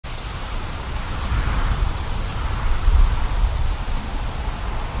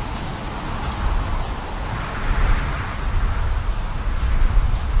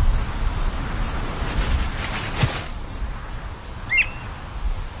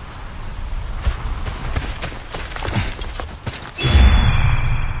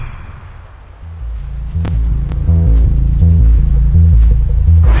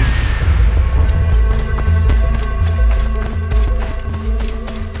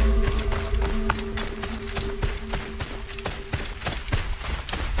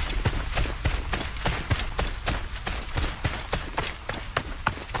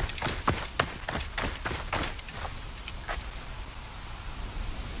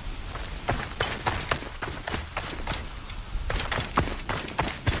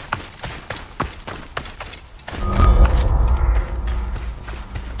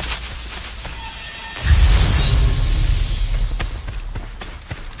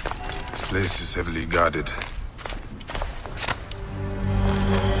place is heavily guarded.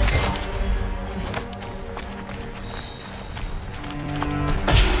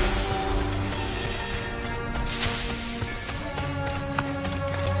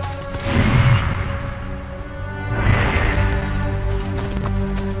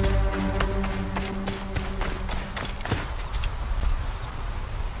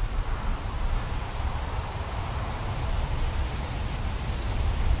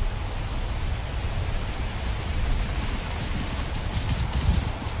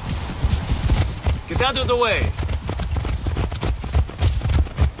 Get out of the way!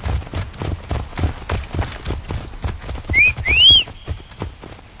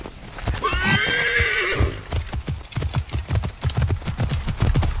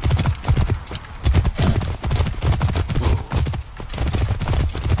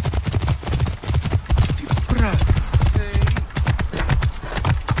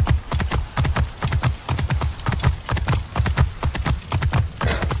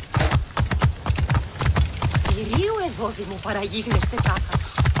 Μου παραγίγνεστε τάχα.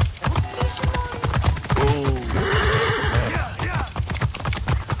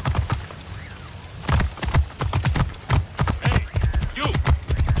 Hey, you!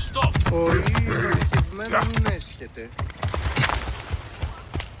 Stop! Πολύ ευτυχισμένο μην έσχεται.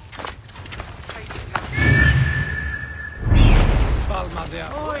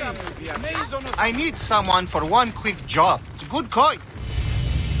 I need someone for one quick job. It's a good coin.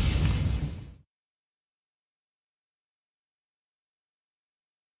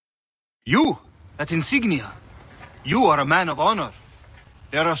 You, that insignia. You are a man of honor.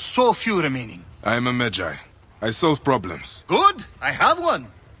 There are so few remaining. I am a Magi. I solve problems. Good, I have one.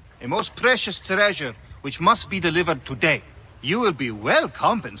 A most precious treasure, which must be delivered today. You will be well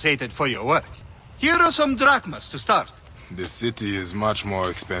compensated for your work. Here are some drachmas to start. The city is much more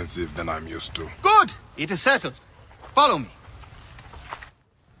expensive than I'm used to. Good, it is settled. Follow me.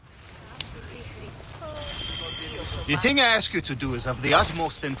 The thing I ask you to do is of the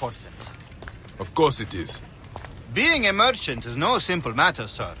utmost importance. Of course it is. Being a merchant is no simple matter,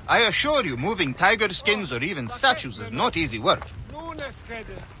 sir. I assure you, moving tiger skins or even statues is not easy work.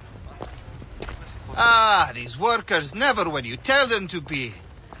 Ah, these workers never when you tell them to be.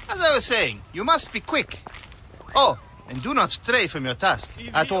 As I was saying, you must be quick. Oh, and do not stray from your task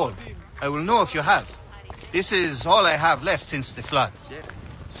at all. I will know if you have. This is all I have left since the flood.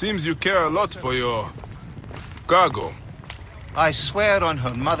 Seems you care a lot for your cargo. I swear on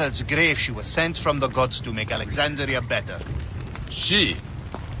her mother's grave she was sent from the gods to make Alexandria better. She?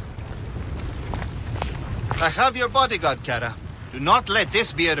 I have your bodyguard, Kara. Do not let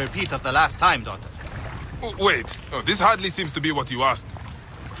this be a repeat of the last time, daughter. Wait, this hardly seems to be what you asked.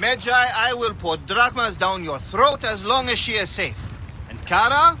 Magi, I will pour drachmas down your throat as long as she is safe. And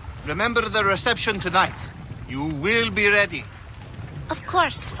Kara, remember the reception tonight. You will be ready. Of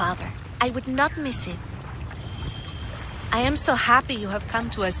course, Father. I would not miss it. I am so happy you have come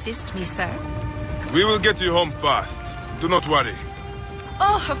to assist me, sir. We will get you home fast. Do not worry.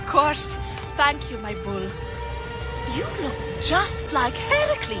 Oh, of course. Thank you, my bull. You look just like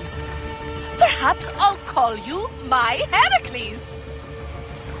Heracles. Perhaps I'll call you my Heracles.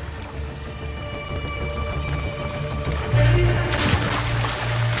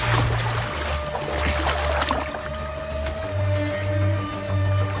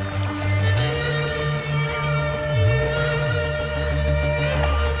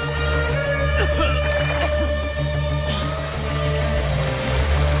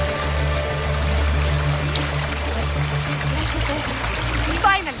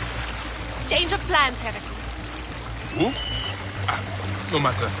 Finally! Change of plans, Heracles. Who? No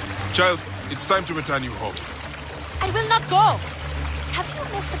matter. Child, it's time to return you home. I will not go. Have you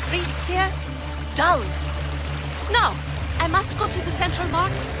met the priests here? Dull. No, I must go to the central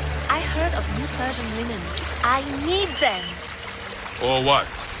market. I heard of new Persian linens. I need them. Or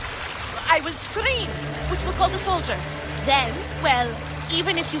what? I will scream, which will call the soldiers. Then, well,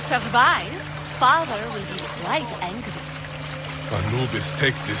 even if you survive, Father will be quite angry. Anubis,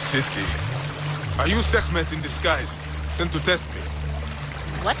 take this city. Are you Sekhmet in disguise? Sent to test me?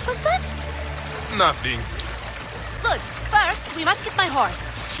 What was that? Nothing. Good. First, we must get my horse.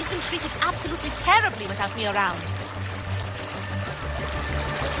 She's been treated absolutely terribly without me around.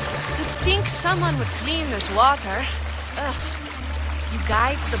 You'd think someone would clean this water. Ugh. You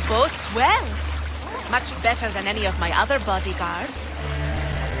guide the boats well. Much better than any of my other bodyguards.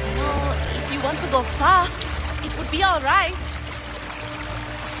 You know, if you want to go fast, it would be all right.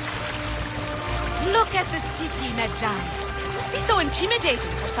 Look at the city, Magi. It must be so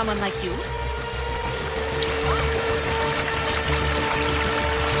intimidating for someone like you.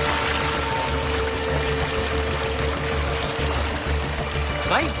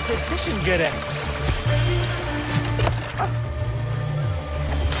 decision gerek.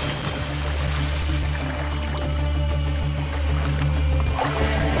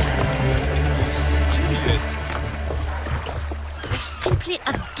 I simply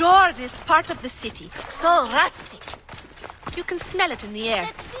adore this part of the city. So rustic. You can smell it in the air.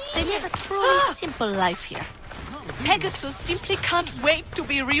 They live a truly simple life here. Pegasus simply can't wait to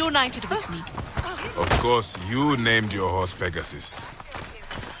be reunited with me. Of course, you named your horse Pegasus.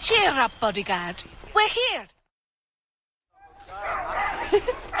 Cheer up, bodyguard. We're here.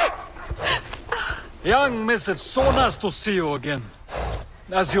 Young miss, it's so nice to see you again.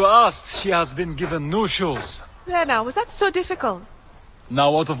 As you asked, she has been given new shoes. There now, was that so difficult?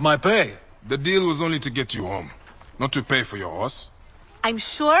 Now out of my pay. The deal was only to get you home, not to pay for your horse. I'm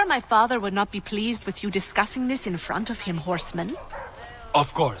sure my father would not be pleased with you discussing this in front of him, horseman.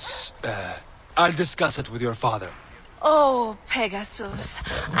 Of course. I'll discuss it with your father. Oh, Pegasus,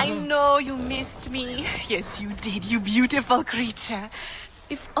 I know you missed me. Yes, you did, you beautiful creature.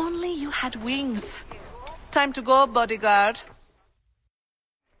 If only you had wings. Time to go, bodyguard.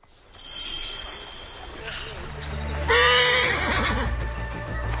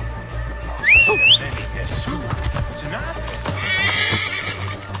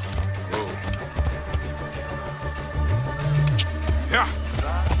 Yeah.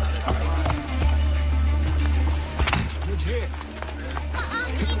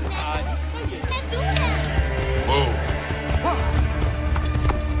 Whoa.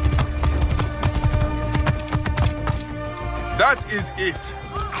 That is it.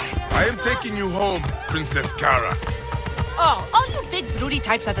 I am taking you home, Princess Kara. Oh, all you big broody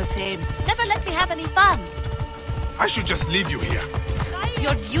types are the same. Never let me have any fun. I should just leave you here.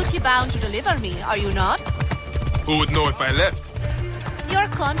 You're duty-bound to deliver me, are you not? Who would know if I left? Your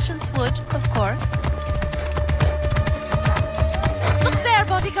conscience would, of course. Look there,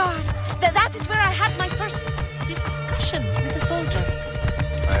 bodyguard. That is where I had my first discussion with a soldier.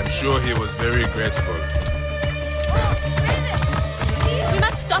 I am sure he was very grateful. We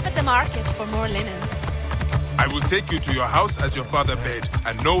must stop at the market for more linens. I will take you to your house as your father bade,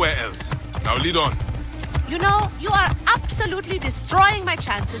 and nowhere else. Now lead on. You know, you are absolutely destroying my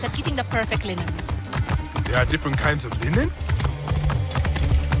chances at getting the perfect linens. There are different kinds of linen?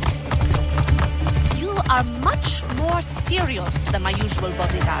 You are much more serious than my usual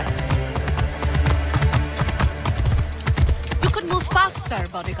bodyguards. You could move faster,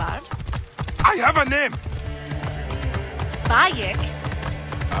 bodyguard. I have a name! Bayek?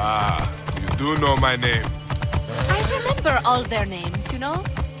 Ah, you do know my name. I remember all their names, you know?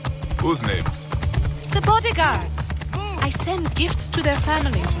 Whose names? The bodyguards. I send gifts to their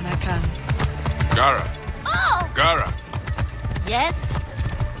families when I can. Gara. Oh! Gara, Yes?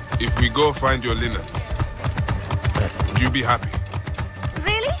 if we go find your linens, would you be happy?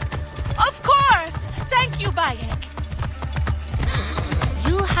 Really? Of course! Thank you, Bayek.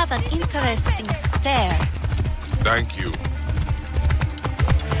 You have an interesting stare. Thank you.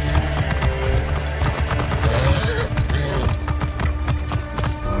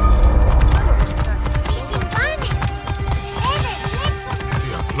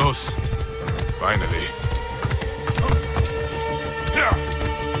 We are close. Finally. Yeah.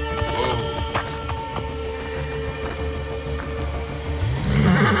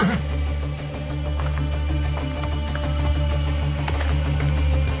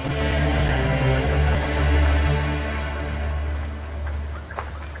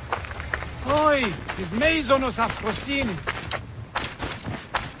 Oi, tis meizonos afrosinis.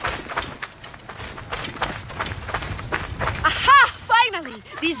 Aha! Finally!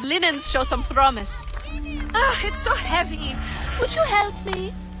 These linens show some promise. Ah, it's so heavy. Would you help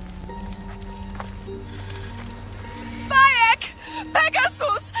me? Bayek!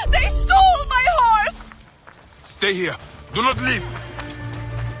 Pegasus! They stole my horse! Stay here. Do not leave.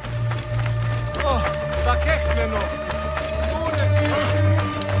 Oh, bakekmeno.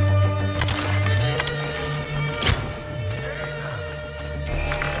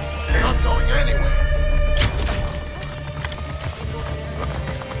 Not going anywhere.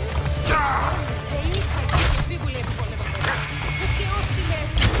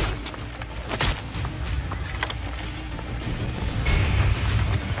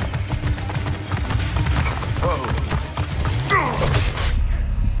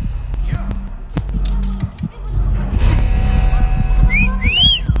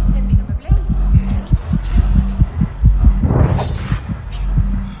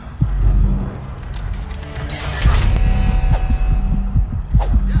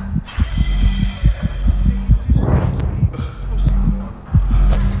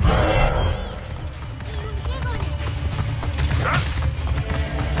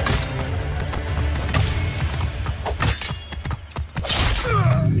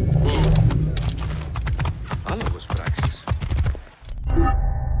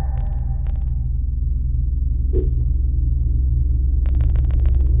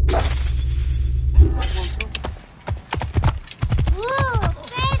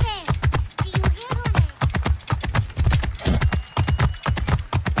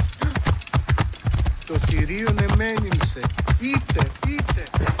 Θηρίων εμένυμσε. Είτε.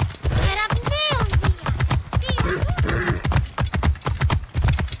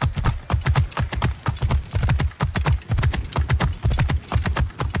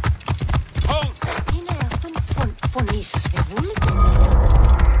 Είναι αυτόν φωνή σας, Φεβούλη.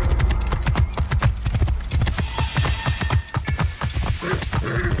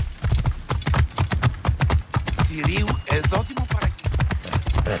 Θηρίου εδώ δημοπαραγγείλει.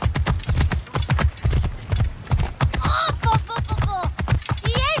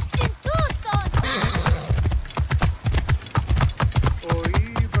 Τι έστειν τούτον! Ο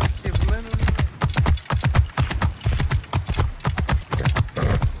βαρκευμένον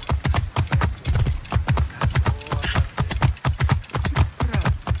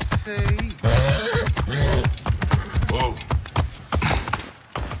Θεοί. Whoa.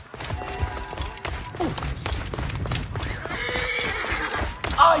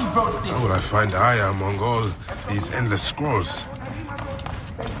 I brought this. How will I find Aya among all these endless scrolls?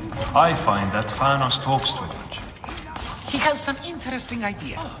 I find that Thanos talks too much. He has some interesting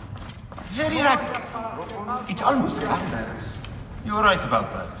ideas. Very radical. It's almost glamorous. You're right about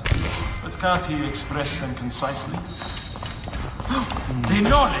that. But can't he express them concisely? The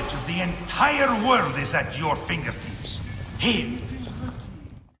knowledge of the entire world is at your fingertips. Here.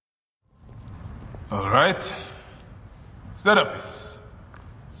 All right. Serapis.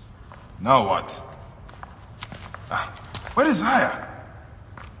 Now what? Where is Aya?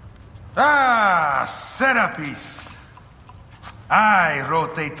 Ah, Serapis. I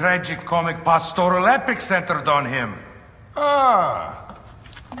wrote a tragic-comic pastoral epic centered on him. Ah,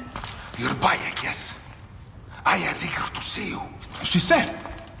 You're Baya, yes? Aya's eager to see you. she said.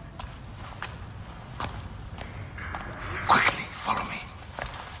 Quickly, follow me.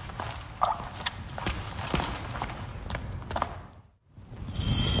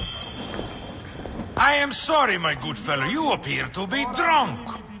 I am sorry, my good fellow. You appear to be drunk.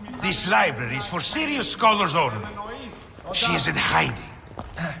 This library is for serious scholars only. She is in hiding.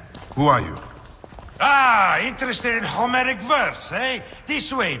 Who are you? Ah, interested in Homeric verse, eh?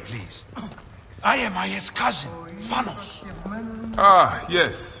 This way, please. I am Aya's cousin, Thanos. Ah,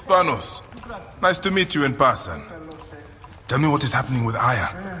 yes, Vanos. Nice to meet you in person. Tell me what is happening with Aya.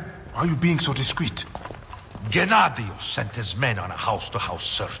 Why are you being so discreet? Gennadios sent his men on a house-to-house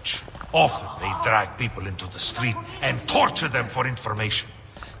search. Often they drag people into the street and torture them for information.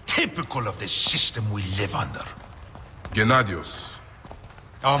 Typical of the system we live under. Gennadios.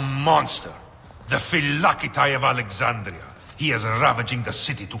 A monster. The Phylakitae of Alexandria. He is ravaging the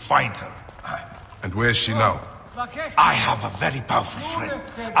city to find her. And where is she now? I have a very powerful friend,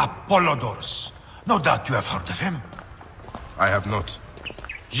 Apollodorus. No doubt you have heard of him. I have not.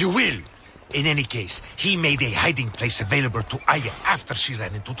 You will. In any case, he made a hiding place available to Aya after she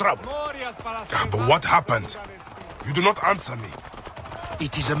ran into trouble. But what happened? You do not answer me.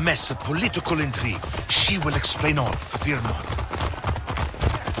 It is a mess of political intrigue. She will explain all. Fear not.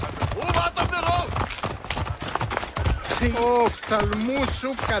 Οφθαλμού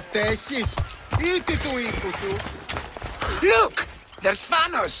σου κατέχεις ή του οίκου σου. Look! There's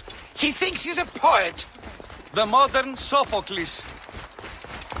Thanos! He thinks he's a poet! The modern Sophocles.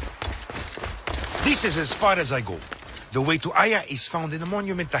 This is as far as I go. The way to Aya is found in the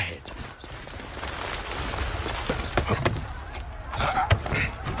monument ahead.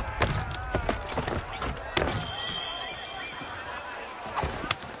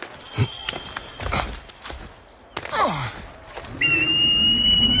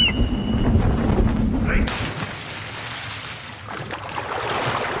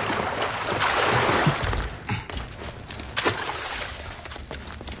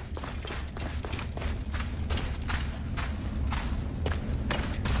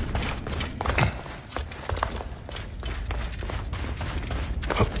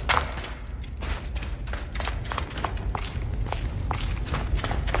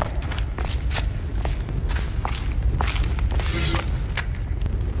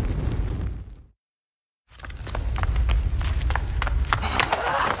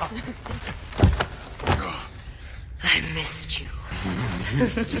 I missed you.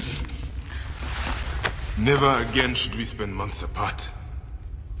 Never again should we spend months apart.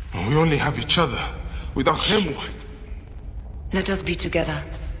 We only have each other. Without him, what? Let us be together.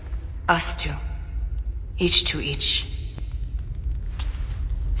 Us two. Each to each.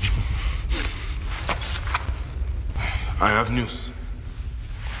 I have news.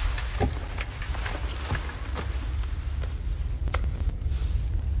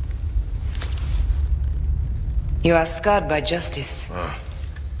 You are scarred by justice.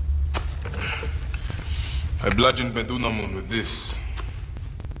 I bludgeoned Medunamun with this.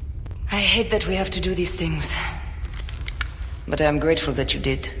 I hate that we have to do these things. But I am grateful that you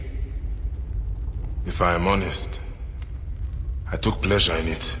did. If I am honest, I took pleasure in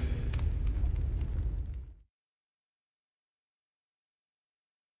it.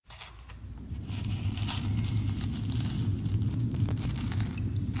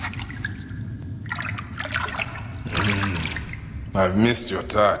 I've missed your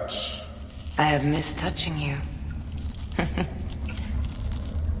touch. I have missed touching you.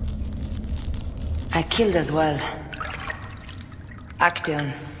 I killed as well.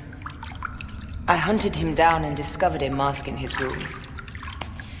 Actaeon. I hunted him down and discovered a mask in his room.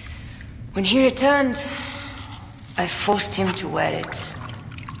 When he returned, I forced him to wear it.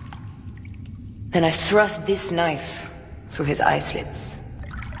 Then I thrust this knife through his eye slits.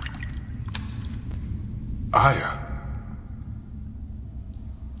 Aya.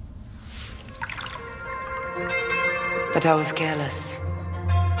 But I was careless.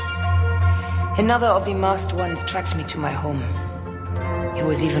 Another of the masked ones tracked me to my home. It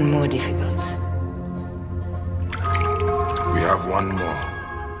was even more difficult. We have one more.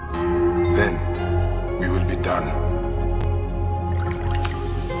 Then, we will be done.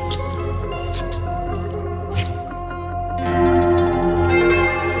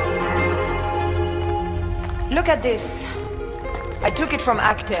 Look at this. I took it from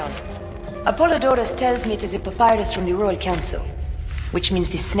Actaeon. Apollodorus tells me it is a papyrus from the Royal Council, which means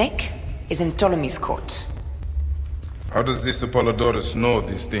the snake is in Ptolemy's court. How does this Apollodorus know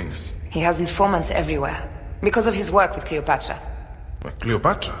these things? He has informants everywhere, because of his work with Cleopatra. But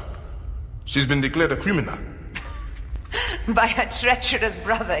Cleopatra? She's been declared a criminal. By her treacherous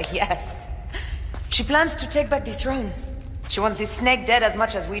brother, yes. She plans to take back the throne. She wants the snake dead as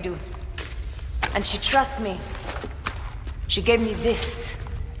much as we do. And she trusts me. She gave me this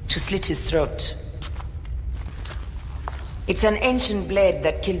to slit his throat. It's an ancient blade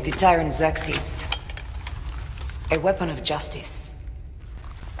that killed the tyrant Xerxes. A weapon of justice.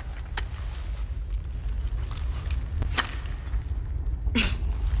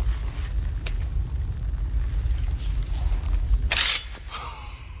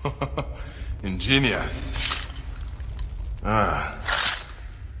 Ingenious. I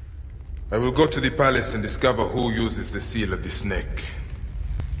will go to the palace and discover who uses the seal of the snake.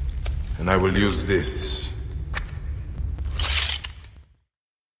 And I will use this.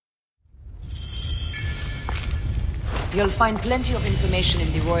 You'll find plenty of information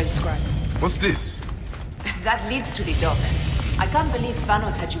in the Royal Scribe. What's this? That leads to the docks. I can't believe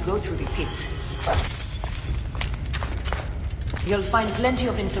Thanos had you go through the pit. You'll find plenty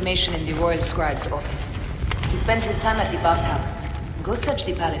of information in the Royal Scribe's office. He spends his time at the bathhouse. Go search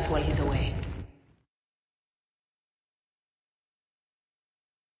the palace while he's away.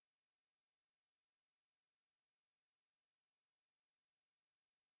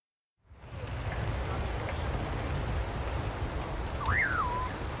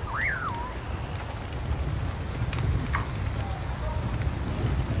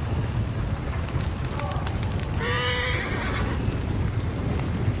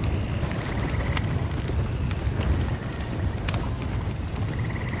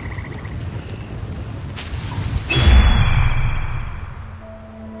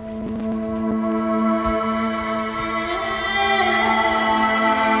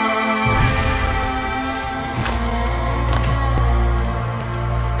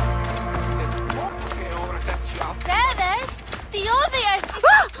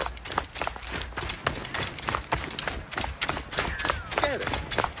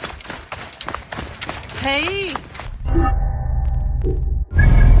 Hey!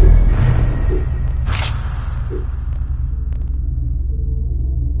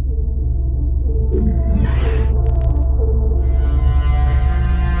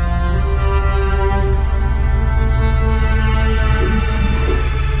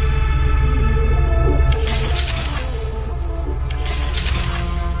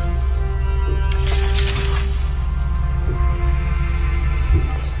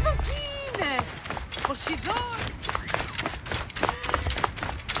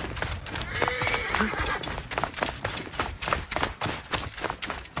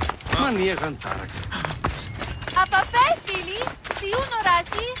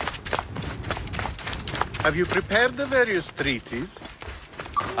 Have you prepared the various treaties?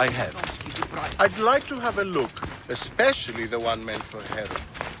 I have. I'd like to have a look, especially the one meant for Hera.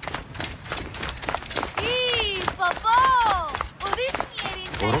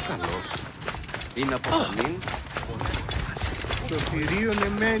 Οροκαλός. Είναι από φανήν. Το θηρίον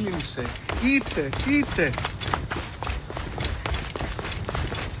εμένυμσε. Είτε, είτε.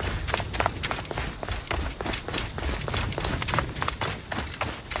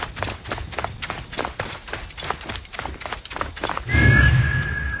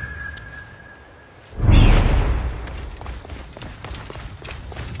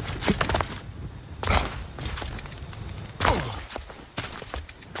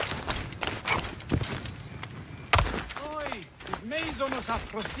 Aizonos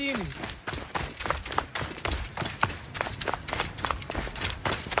Afrosinis.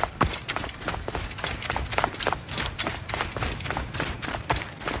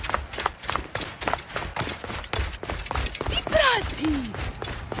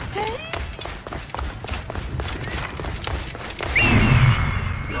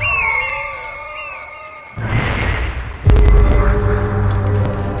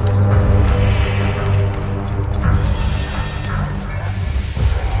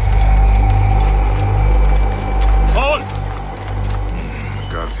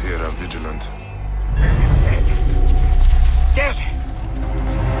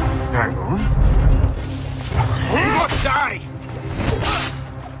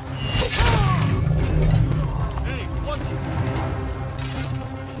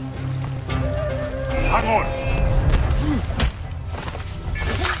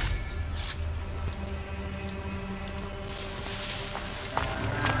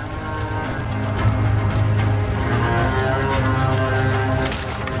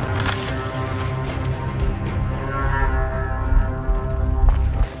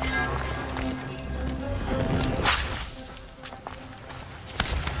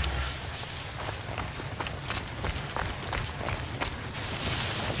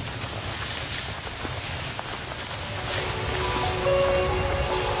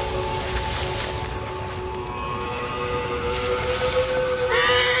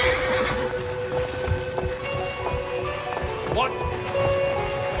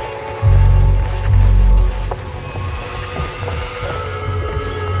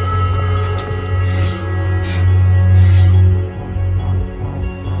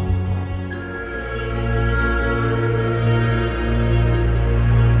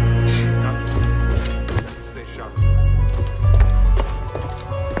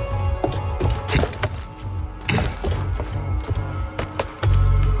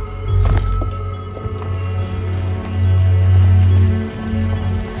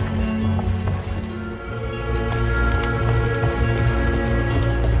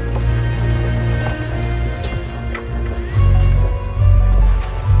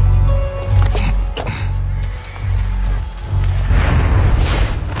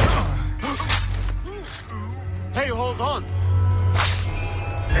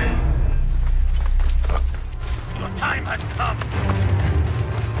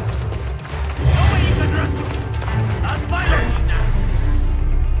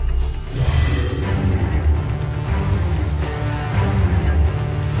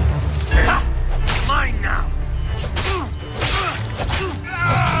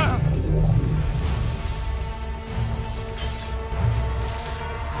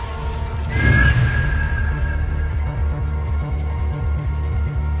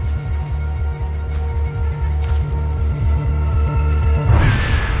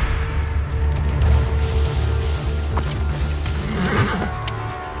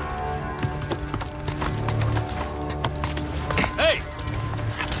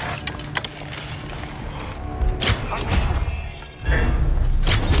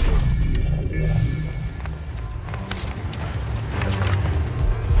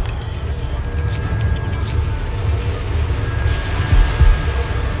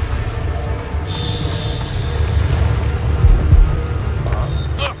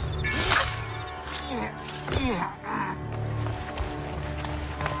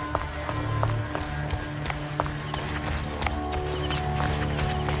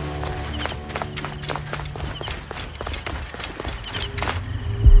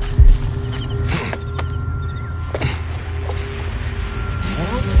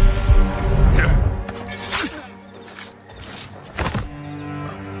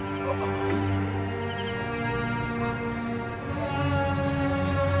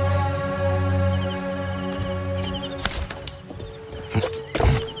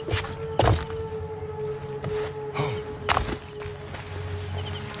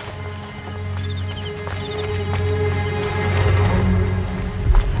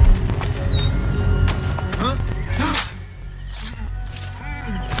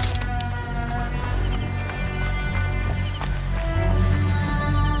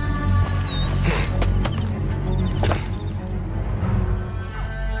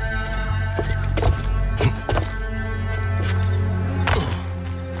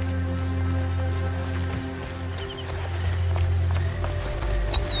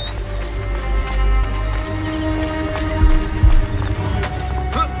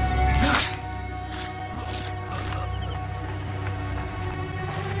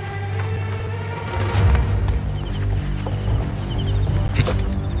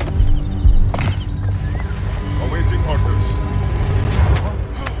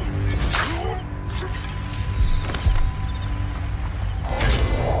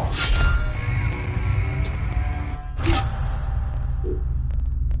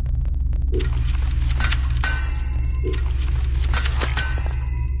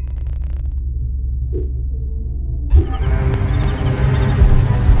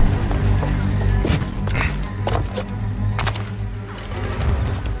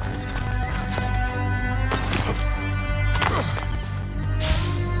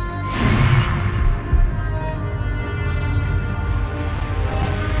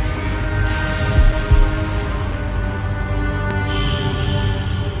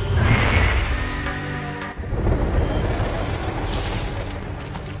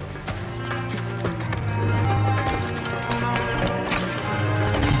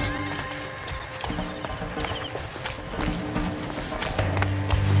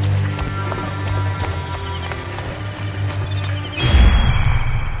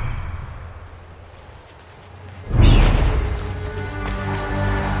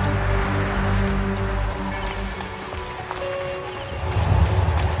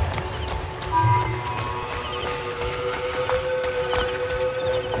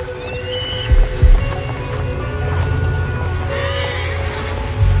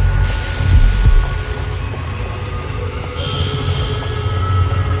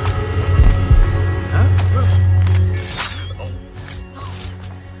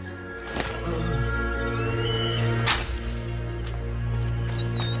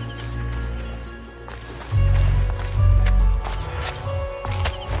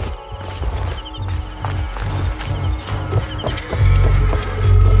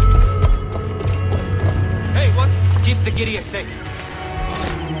 Kyrie safe.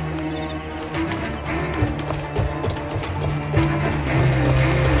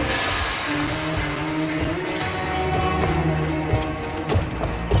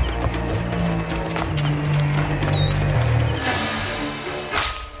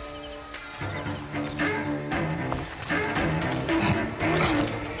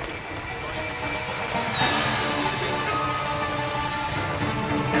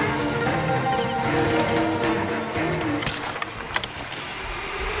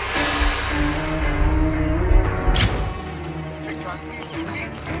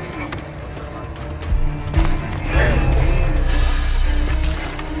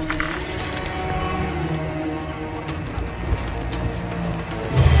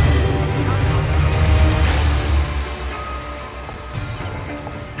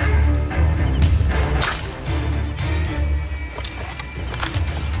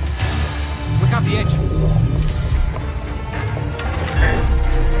 The edge.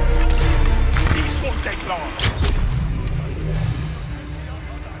 This won't take long.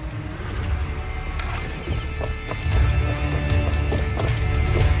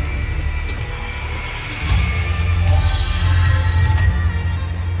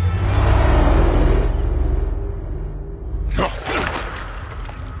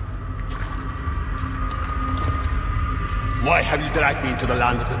 Why have you dragged me into the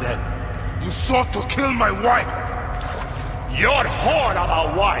land of the dead? You sought to kill my wife! Your whore of a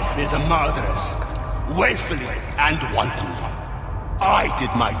wife is a murderess, willfully and wantonly. I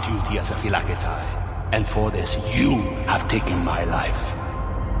did my duty as a Philagetai, and for this you have taken my life.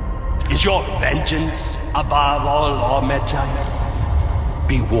 Is your vengeance above all law, Medjay?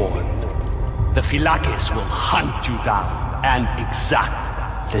 Be warned, the Philakes will hunt you down and exact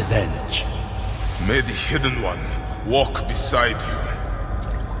revenge. May the Hidden One walk beside you.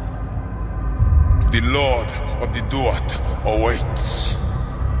 The Lord of the Duat awaits.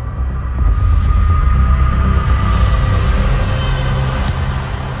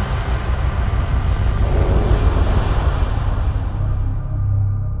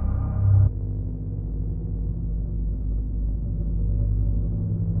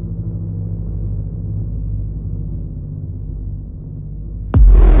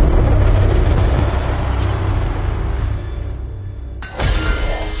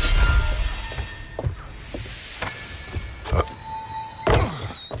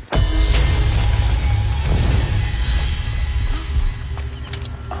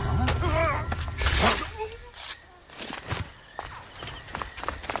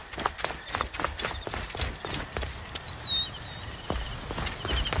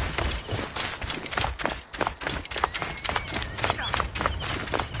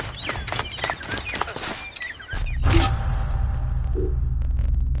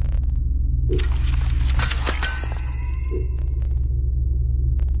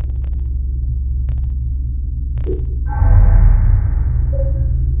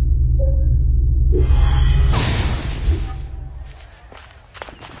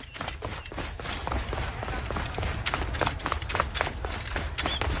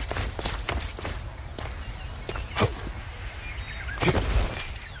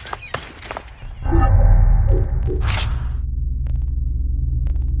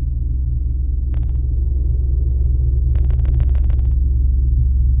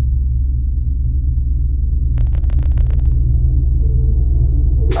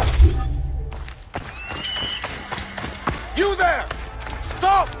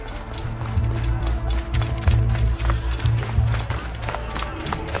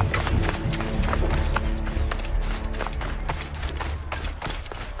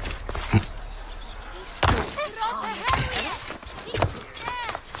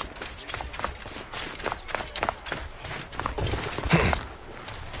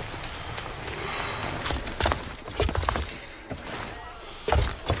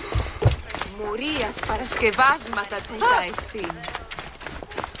 Μουρίας παρασκευάσματα τούτα εστίν.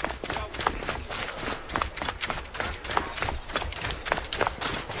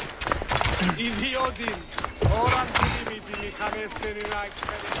 Ιδιότην, ώραν τίμη τη μηχανέστερη να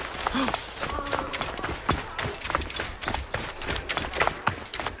εξέλει.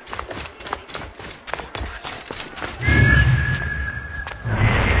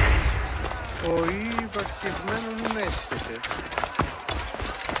 Ο ή βαφτισμένο μου έσχεται.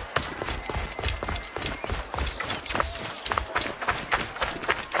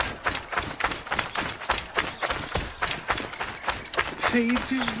 Θεοί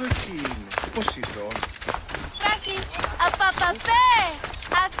της δοκή είναι. Ποσειδών. Φράκης, απαπαπέ,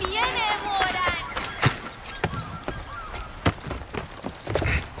 αφιένε μωράν.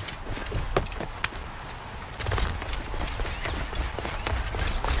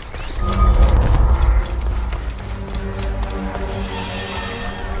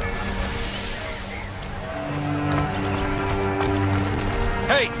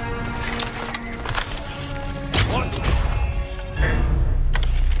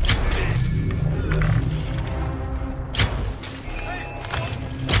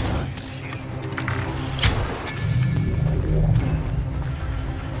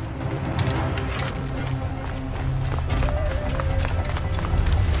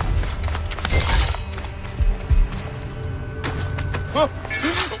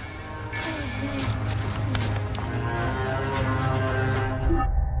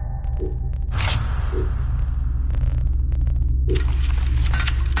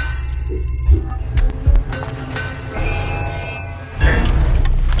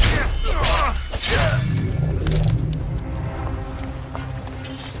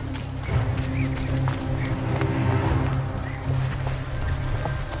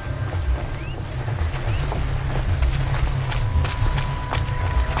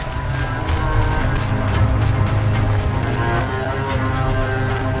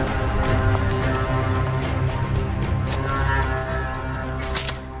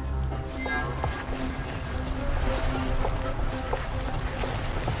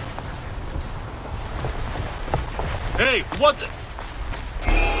 Hey, what the...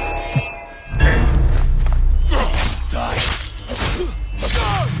 Die.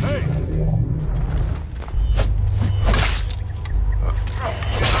 Hey!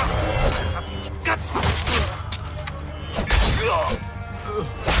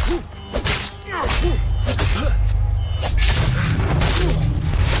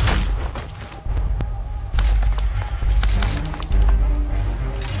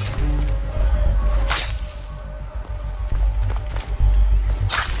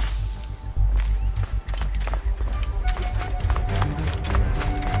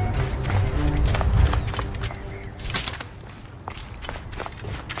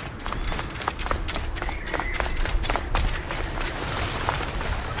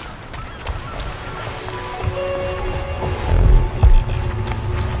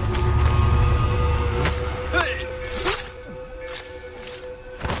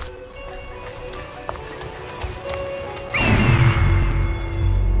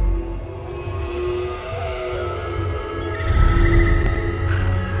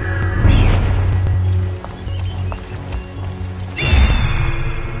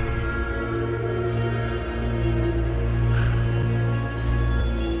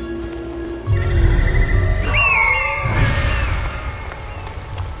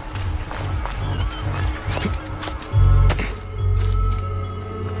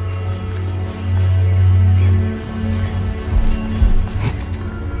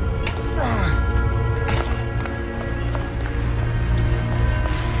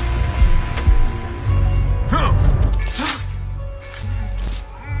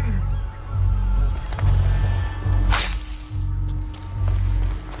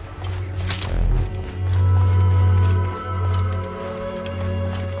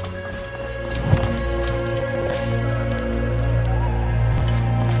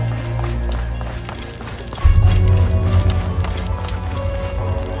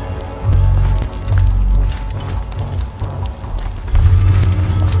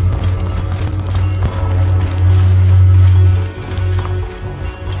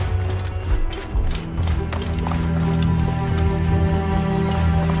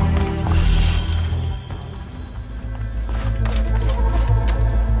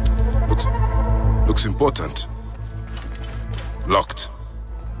 Looks important. Locked.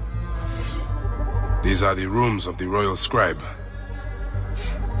 These are the rooms of the royal scribe.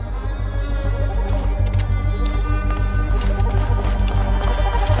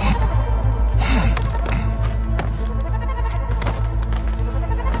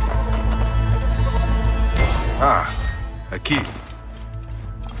 Ah, a key.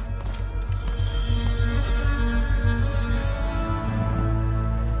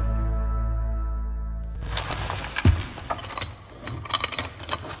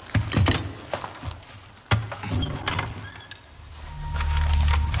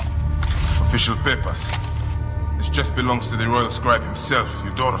 Official papers. This chest belongs to the royal scribe himself,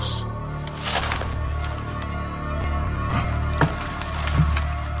 Eudoros.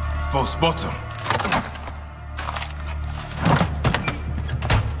 False bottom.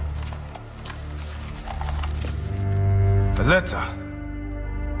 A letter.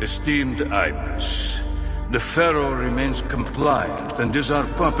 Esteemed Ibis, the Pharaoh remains compliant and is our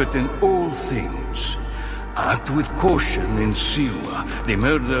puppet in all things. Act with caution in Siwa. The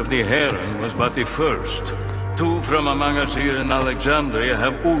murder of the Heron was but the first. 2 from among us here in Alexandria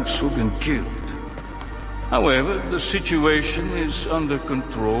have also been killed. However, the situation is under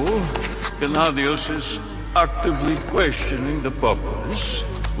control. Gennadios is actively questioning the populace.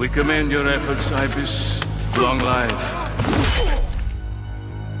 We commend your efforts, Ibis. Long life.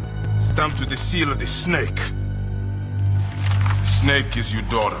 Stamped with the seal of the snake. The snake is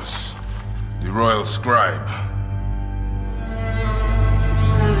Eudoros, the royal scribe.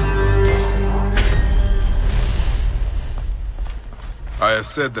 Aya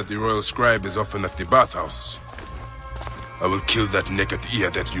said that the royal scribe is often at the bathhouse. I will kill that naked ear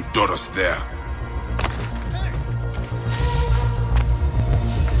that you taught us there.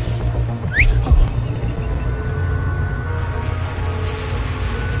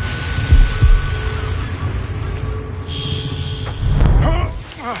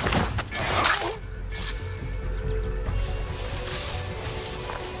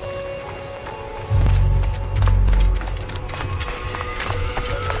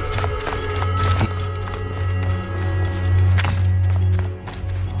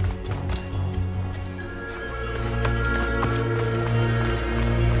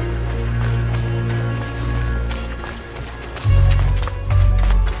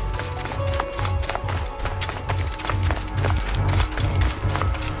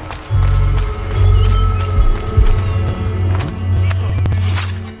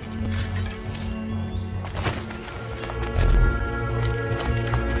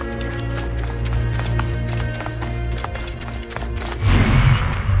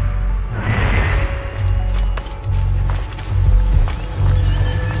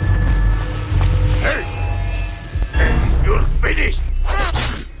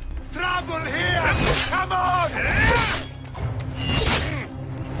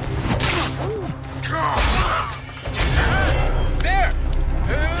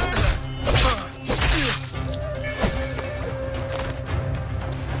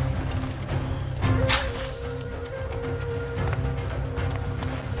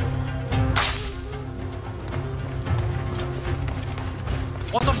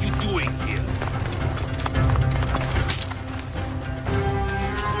 What are you doing here?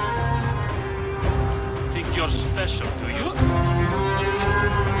 Think you're special, do you?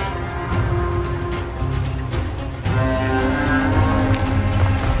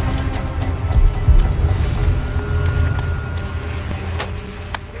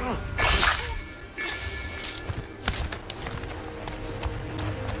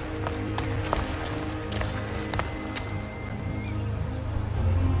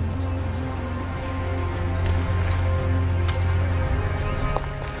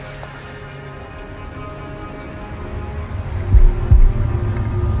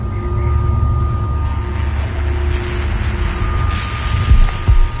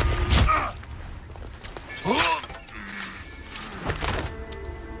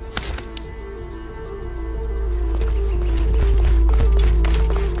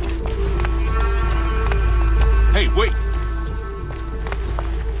 Hey, wait!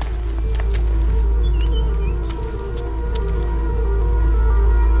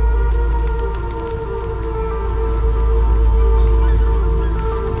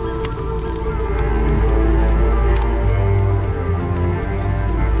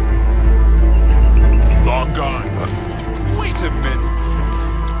 Long gone. Wait a minute.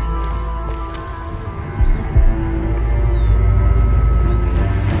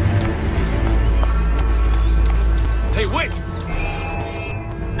 Hey, wait!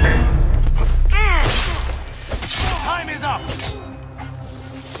 Time is up!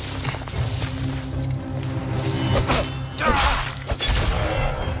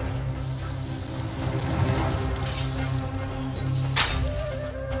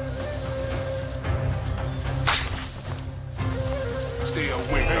 Stay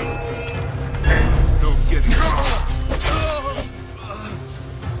away. No getting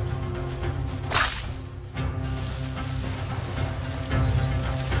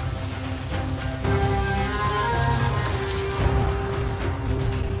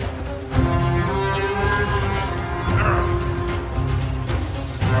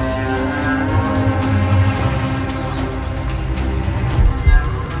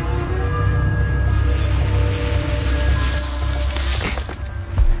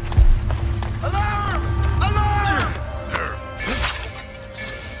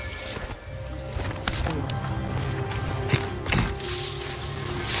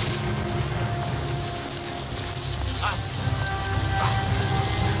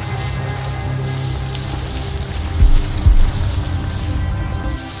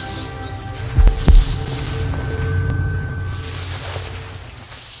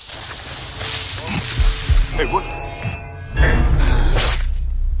Hey, what?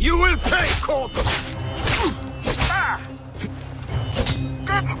 You will pay, Corporal!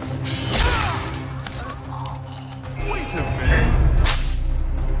 Wait a minute.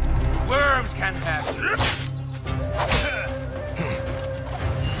 Worms can have it.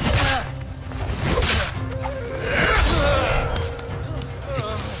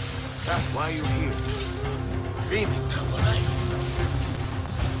 That's why you're here. Dreaming now, was I?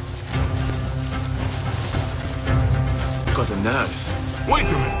 Got a nerve. Wait a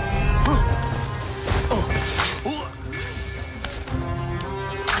minute.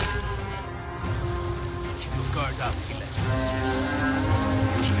 that, Philip.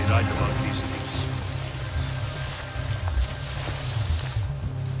 Usually right about these things.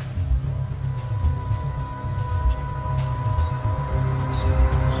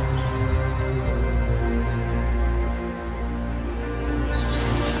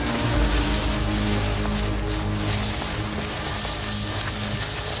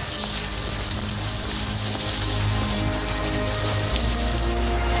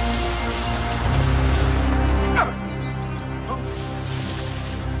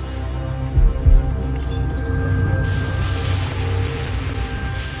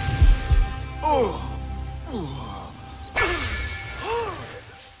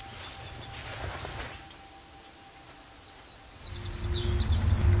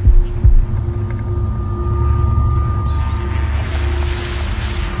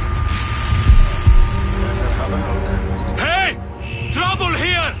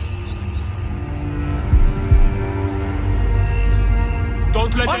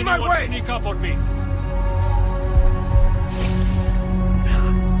 Don't let anyone sneak up on me.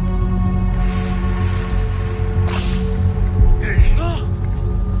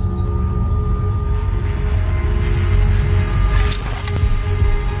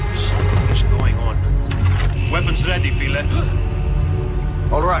 Something is going on. Weapons ready, Philip.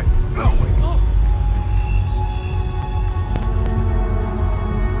 All right.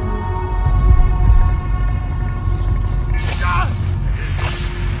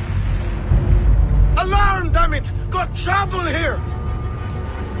 Alarm, damn it! Got trouble here!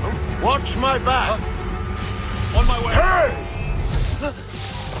 Watch my back! On my way! Hey! The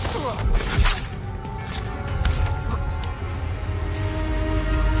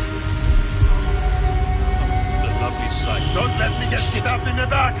lovely sight. Don't let me get stabbed in the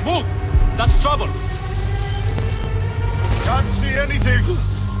back! Move! That's trouble! Can't see anything!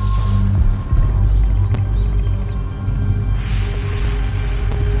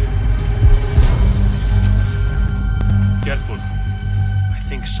 Careful. I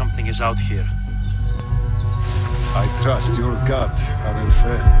think something is out here. I trust your gut,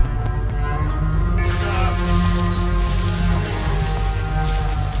 Adelfe.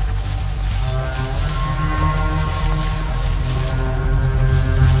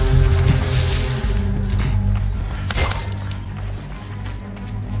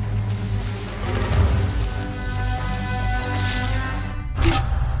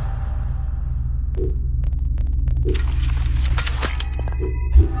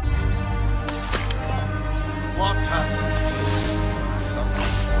 What happened?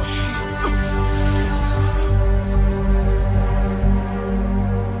 Something for shield.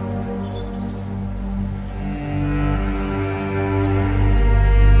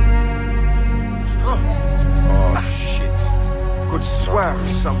 Oh shit. Could swear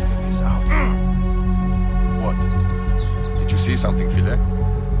something is out. What? Did you see something, Philip?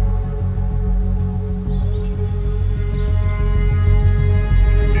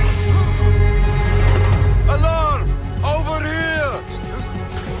 Alarm! Over here!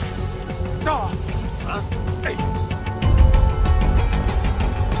 No! Huh? Hey!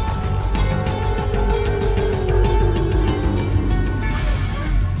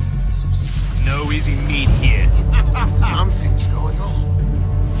 No easy meat here. Something's going on.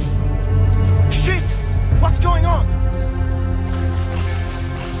 Shit! What's going on?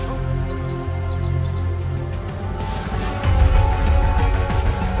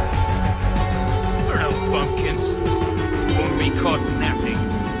 We're no bumpkins. Won't be caught napping.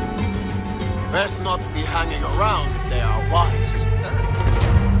 Best not be hanging around if they are wise.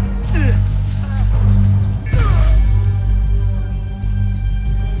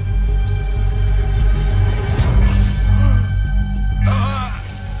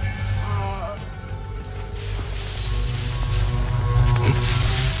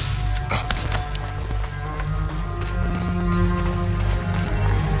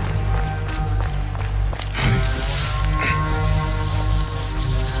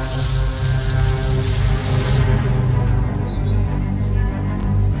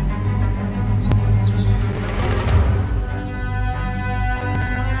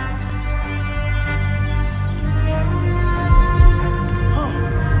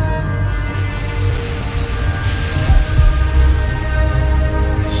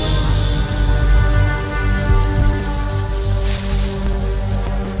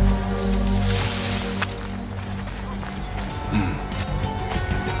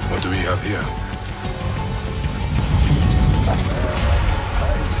 What do we have here?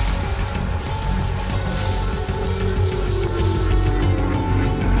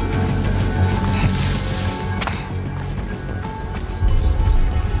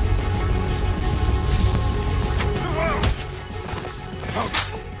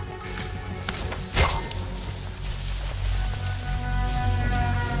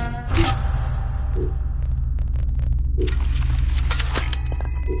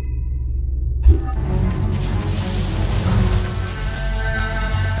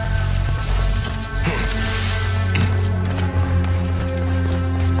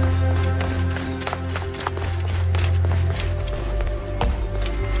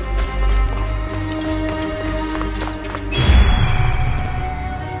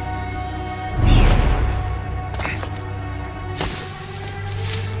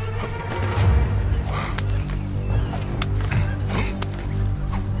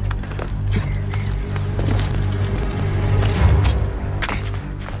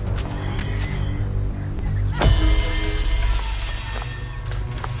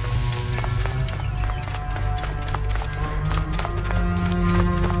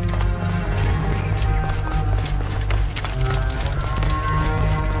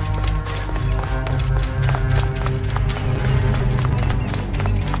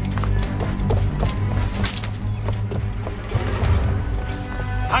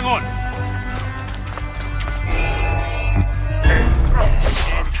 Hang on!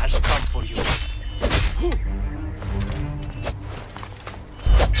 The end has come for you.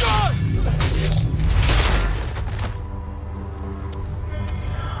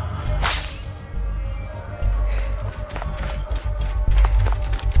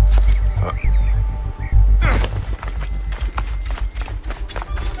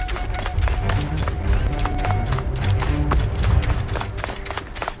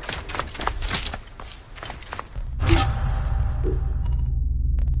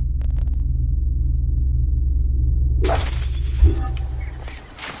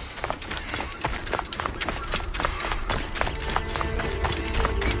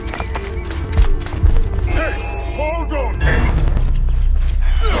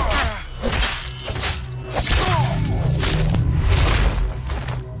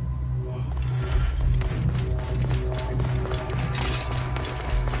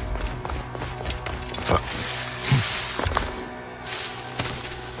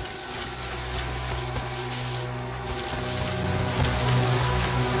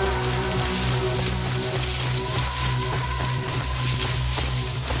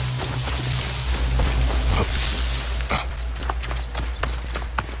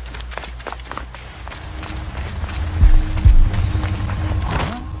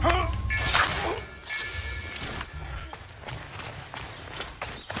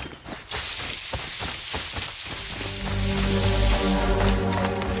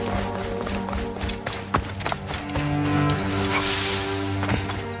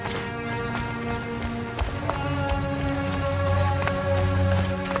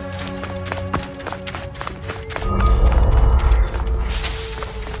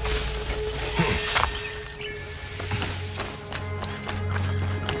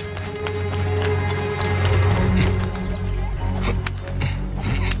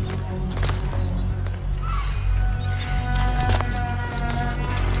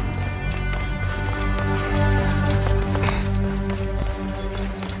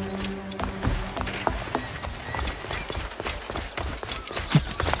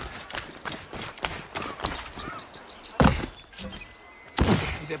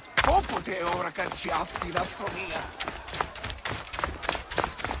 Popote ora cacciaffi la fronia.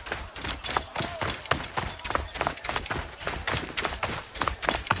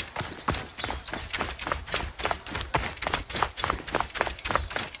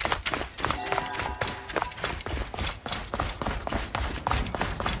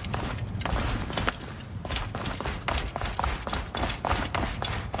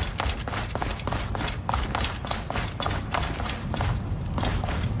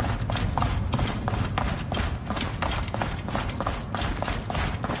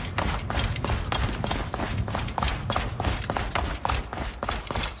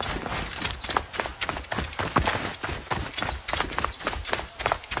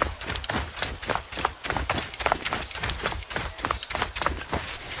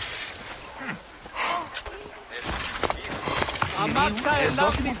 Αμάξα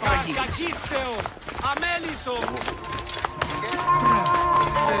ελάφρυσκα, κακίστεως, αμέλισσο.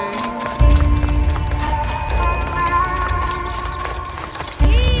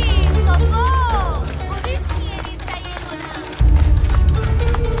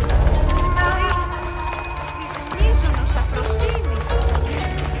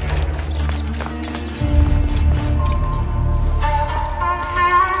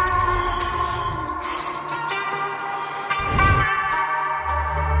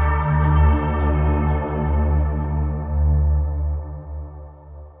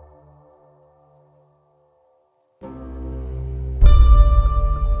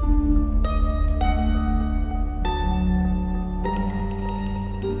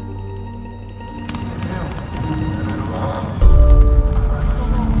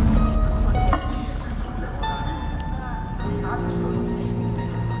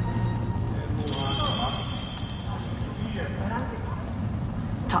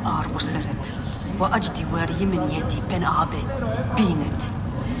 تقار وصرت وأجدي واري من يدي بن عابي بينت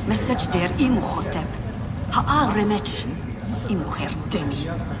مسج دير إيمو خطب هقار رمتش إيمو هير دمي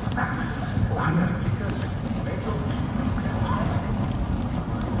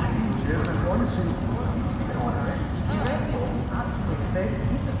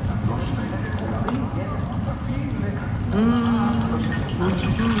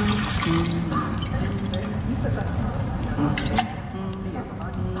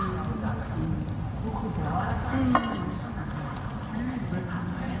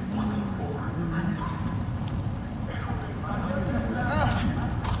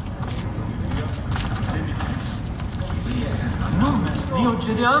No, Dios. Bonjour,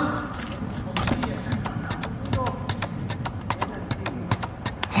 Gideon.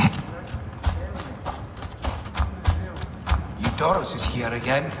 Eudoros is here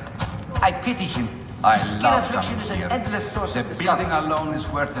again. I pity him. I His love affliction coming is an here. endless source The of discovery. building alone is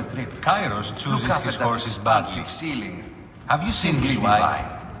worth the trip. Kairos chooses Look up his at that horses badly. expansive ceiling. Have you seen his Simply wife?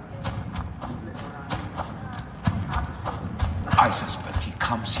 divine. I suspect he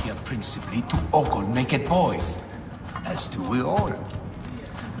comes here principally to ogle naked boys. As do we all.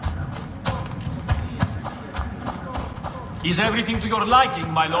 Is everything to your liking,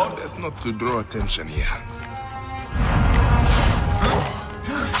 my lord? Best not to draw attention here.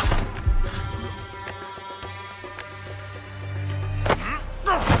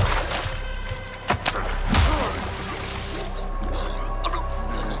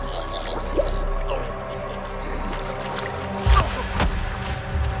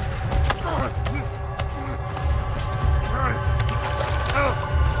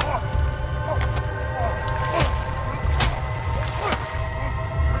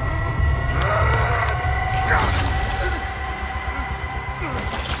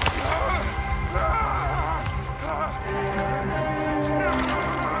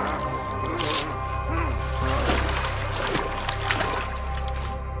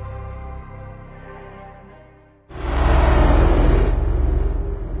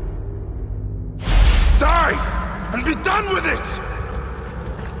 And be done with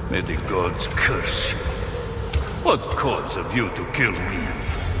it! May the gods curse you. What cause have you to kill me?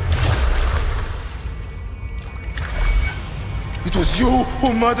 It was you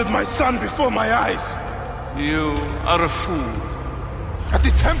who murdered my son before my eyes! You are a fool. At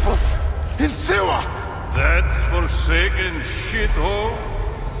the temple, in Siwa! That forsaken shithole?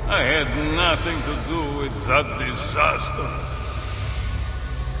 I had nothing to do with that disaster.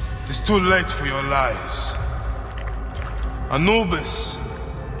 It is too late for your lies. Anubis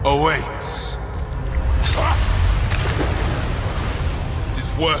awaits. It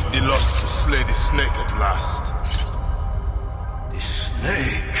is worth the loss to slay the snake at last. The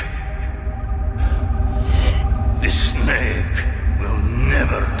snake? The snake will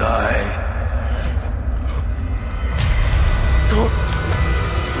never die.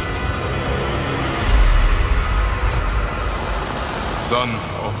 Son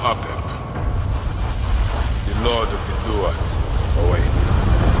of Apep, the Lord of the Duat,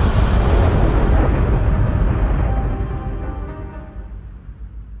 awaits.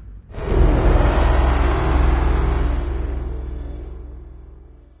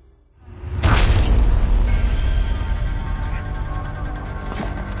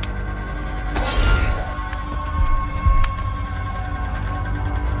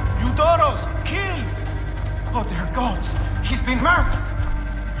 Eudoros, killed! Oh, dear gods, he's been murdered!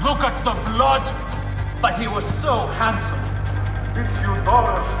 Look at the blood! But he was so handsome. It's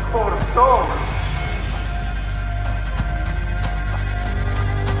Eudoros, poor soul.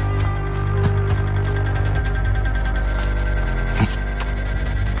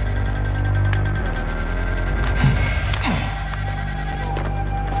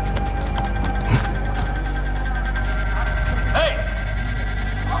 Hey!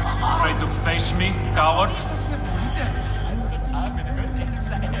 Afraid to face me, coward?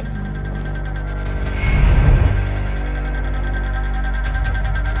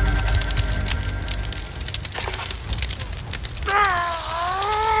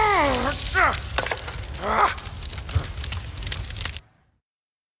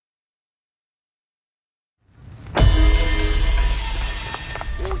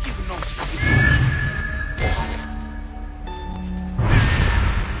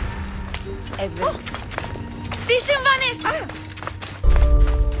 Τι συμβάνες!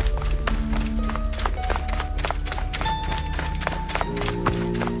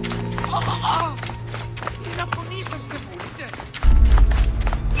 Να φωνήσαστε, μπορείτε.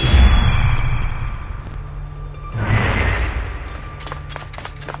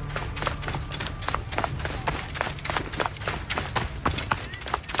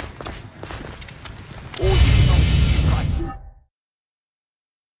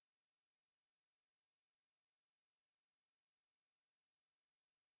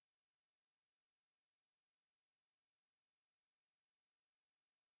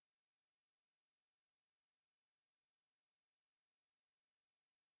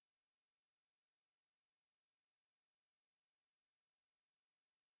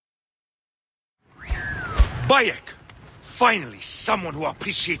 Bayek! Finally, someone who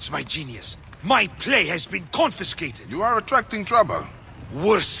appreciates my genius. My play has been confiscated. You are attracting trouble.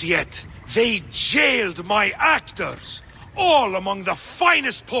 Worse yet, they jailed my actors. all among the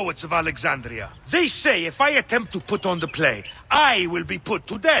finest poets of Alexandria. They say if I attempt to put on the play, I will be put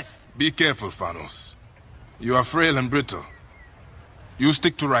to death. Be careful, Phanos. You are frail and brittle. You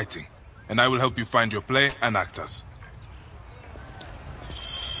stick to writing, and I will help you find your play and actors.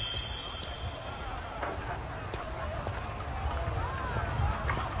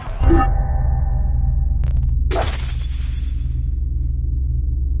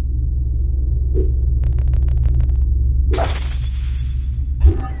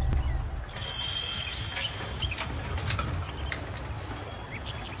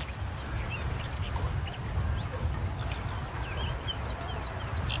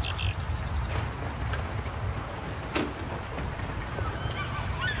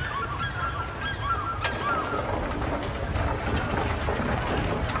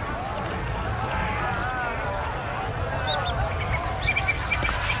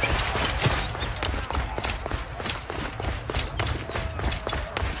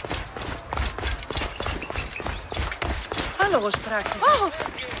 Λόγος πράξης.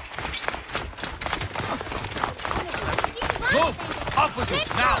 Move! Off with it,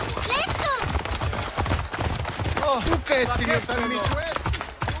 now! ¿Tú qué sigues a mi suerte?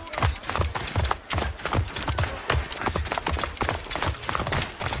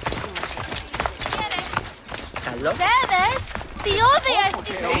 Καλό. Δέδες, διόδια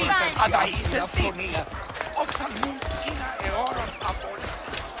στη συμπάνια. Θα είσαι στη μία. Οφθαλμούς είναι αιώρων από όλα.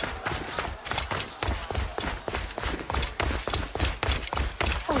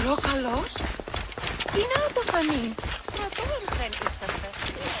 Ωρό καλός. Τι να το φανεί. Στρατών χρένιξαστε.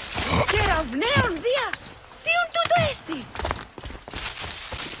 Κεραυναίων δια. Τίον τούτο έστι.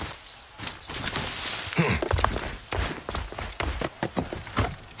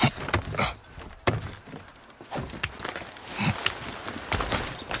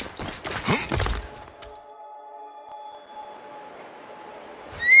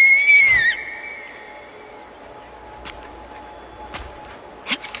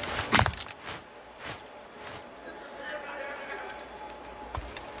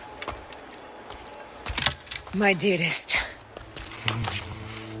 My dearest.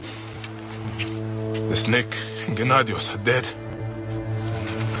 The snake and Gennadios are dead.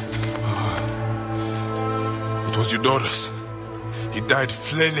 It was Eudoros. He died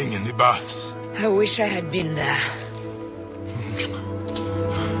flailing in the baths. I wish I had been there.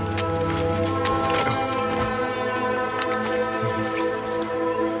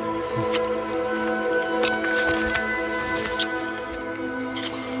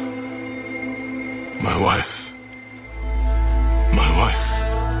 My wife. My wife.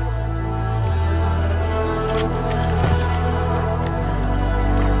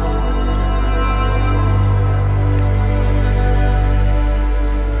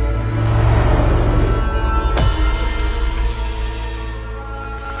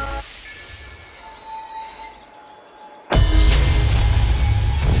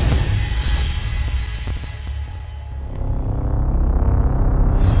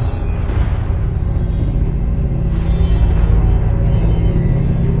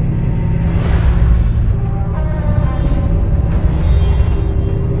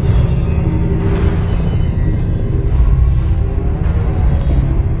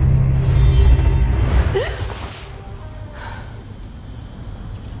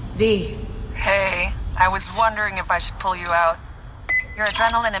 Dee. Hey, I was wondering if I should pull you out. Your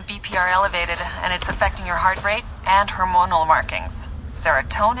adrenaline and BP are elevated, and it's affecting your heart rate and hormonal markings.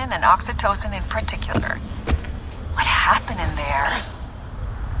 Serotonin and oxytocin in particular. What happened in there?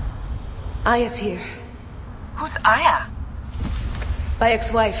 Aya's here. Who's Aya? My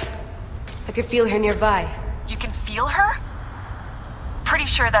ex-wife. I could feel her nearby. You can feel her? Pretty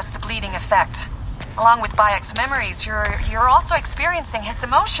sure that's the bleeding effect. Along with Bayek's memories, you're also experiencing his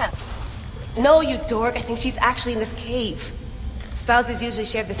emotions. No, you dork. I think she's actually in this cave. Spouses usually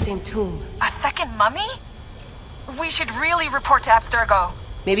share the same tomb. A second mummy? We should really report to Abstergo.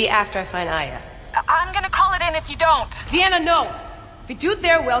 Maybe after I find Aya. I'm gonna call it in if you don't. Deanna, no! If you do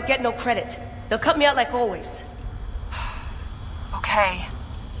their well, get no credit. They'll cut me out like always. Okay.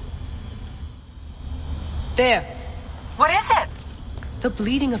 There. What is it? The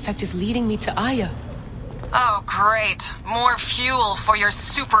bleeding effect is leading me to Aya. Oh, great. More fuel for your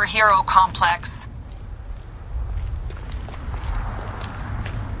superhero complex.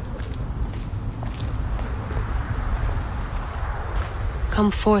 Come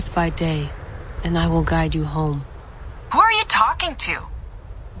forth by day, and I will guide you home. Who are you talking to?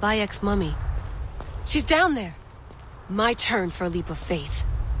 Bayek's mummy. She's down there. My turn for a leap of faith.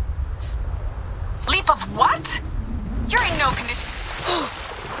 Leap of what? You're in no condition.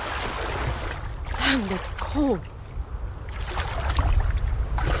 Damn, that's cold.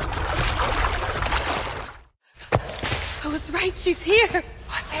 was right, she's here!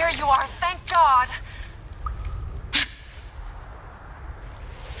 There you are, thank God!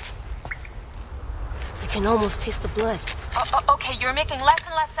 I can almost taste the blood. Okay, you're making less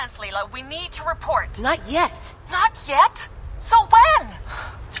and less sense, Layla. We need to report. Not yet. Not yet? So when?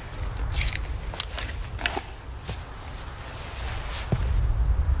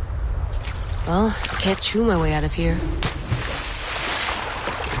 Well, I can't chew my way out of here.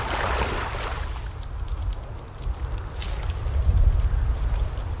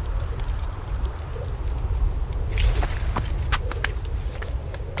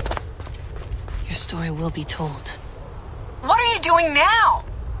 Your story will be told. What are you doing now?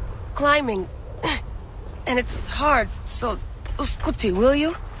 Climbing. And it's hard, so... Scuti, will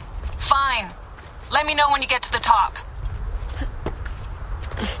you? Fine. Let me know when you get to the top.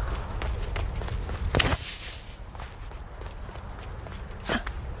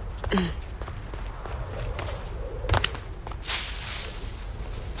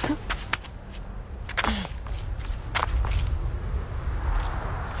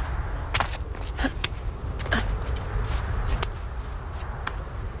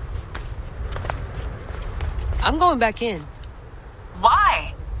 I'm going back in.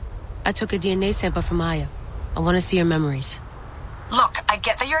 Why? I took a DNA sample from Aya. I want to see her memories. Look, I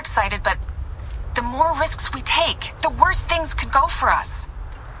get that you're excited, but the more risks we take, the worse things could go for us.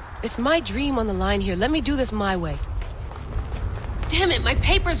 It's my dream on the line here. Let me do this my way. Damn it, my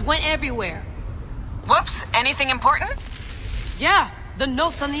papers went everywhere. Whoops, anything important? Yeah, the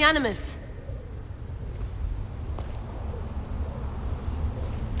notes on the Animus.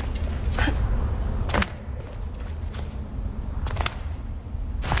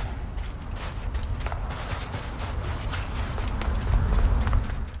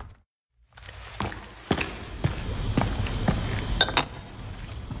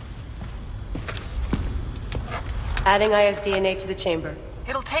 Adding Aya's DNA to the chamber.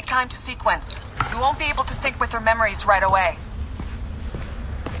 It'll take time to sequence. You won't be able to sync with her memories right away.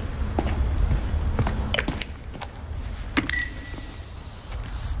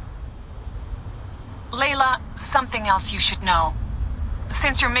 Layla, something else you should know.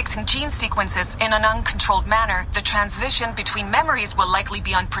 Since you're mixing gene sequences in an uncontrolled manner, the transition between memories will likely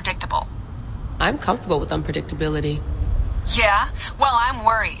be unpredictable. I'm comfortable with unpredictability. Yeah? Well, I'm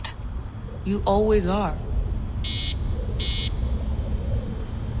worried. You always are.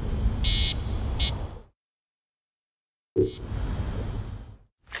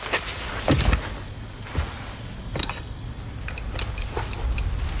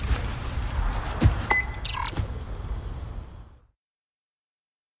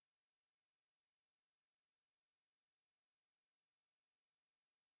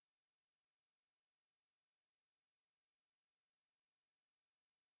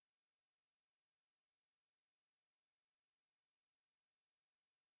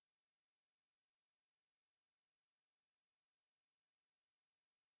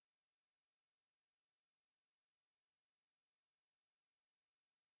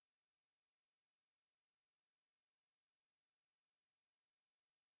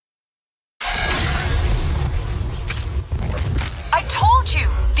 I told you!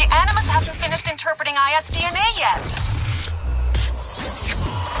 The Animus hasn't finished interpreting Aya's DNA yet!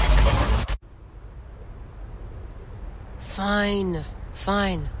 Fine,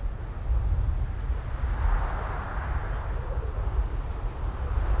 fine.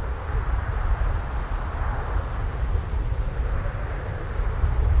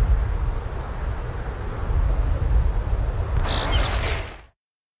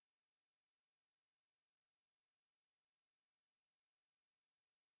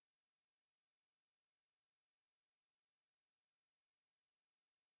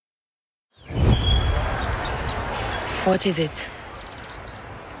 What is it?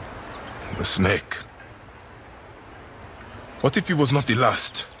 The snake. What if he was not the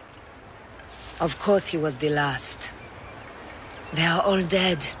last? Of course he was the last. They are all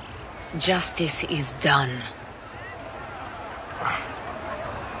dead. Justice is done.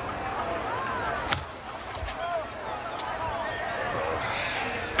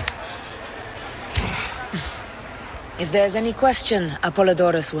 If there's any question,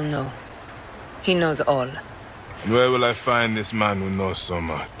 Apollodorus will know. He knows all. And where will I find this man who knows so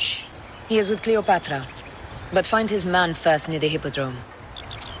much? He is with Cleopatra. But find his man first near the Hippodrome.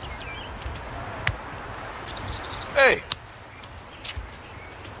 Hey!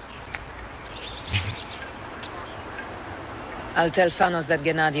 I'll tell Phanos that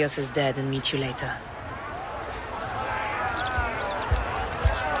Gennadios is dead and meet you later.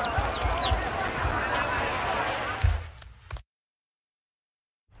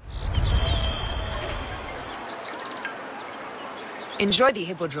 Enjoy the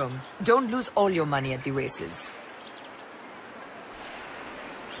hippodrome. Don't lose all your money at the races.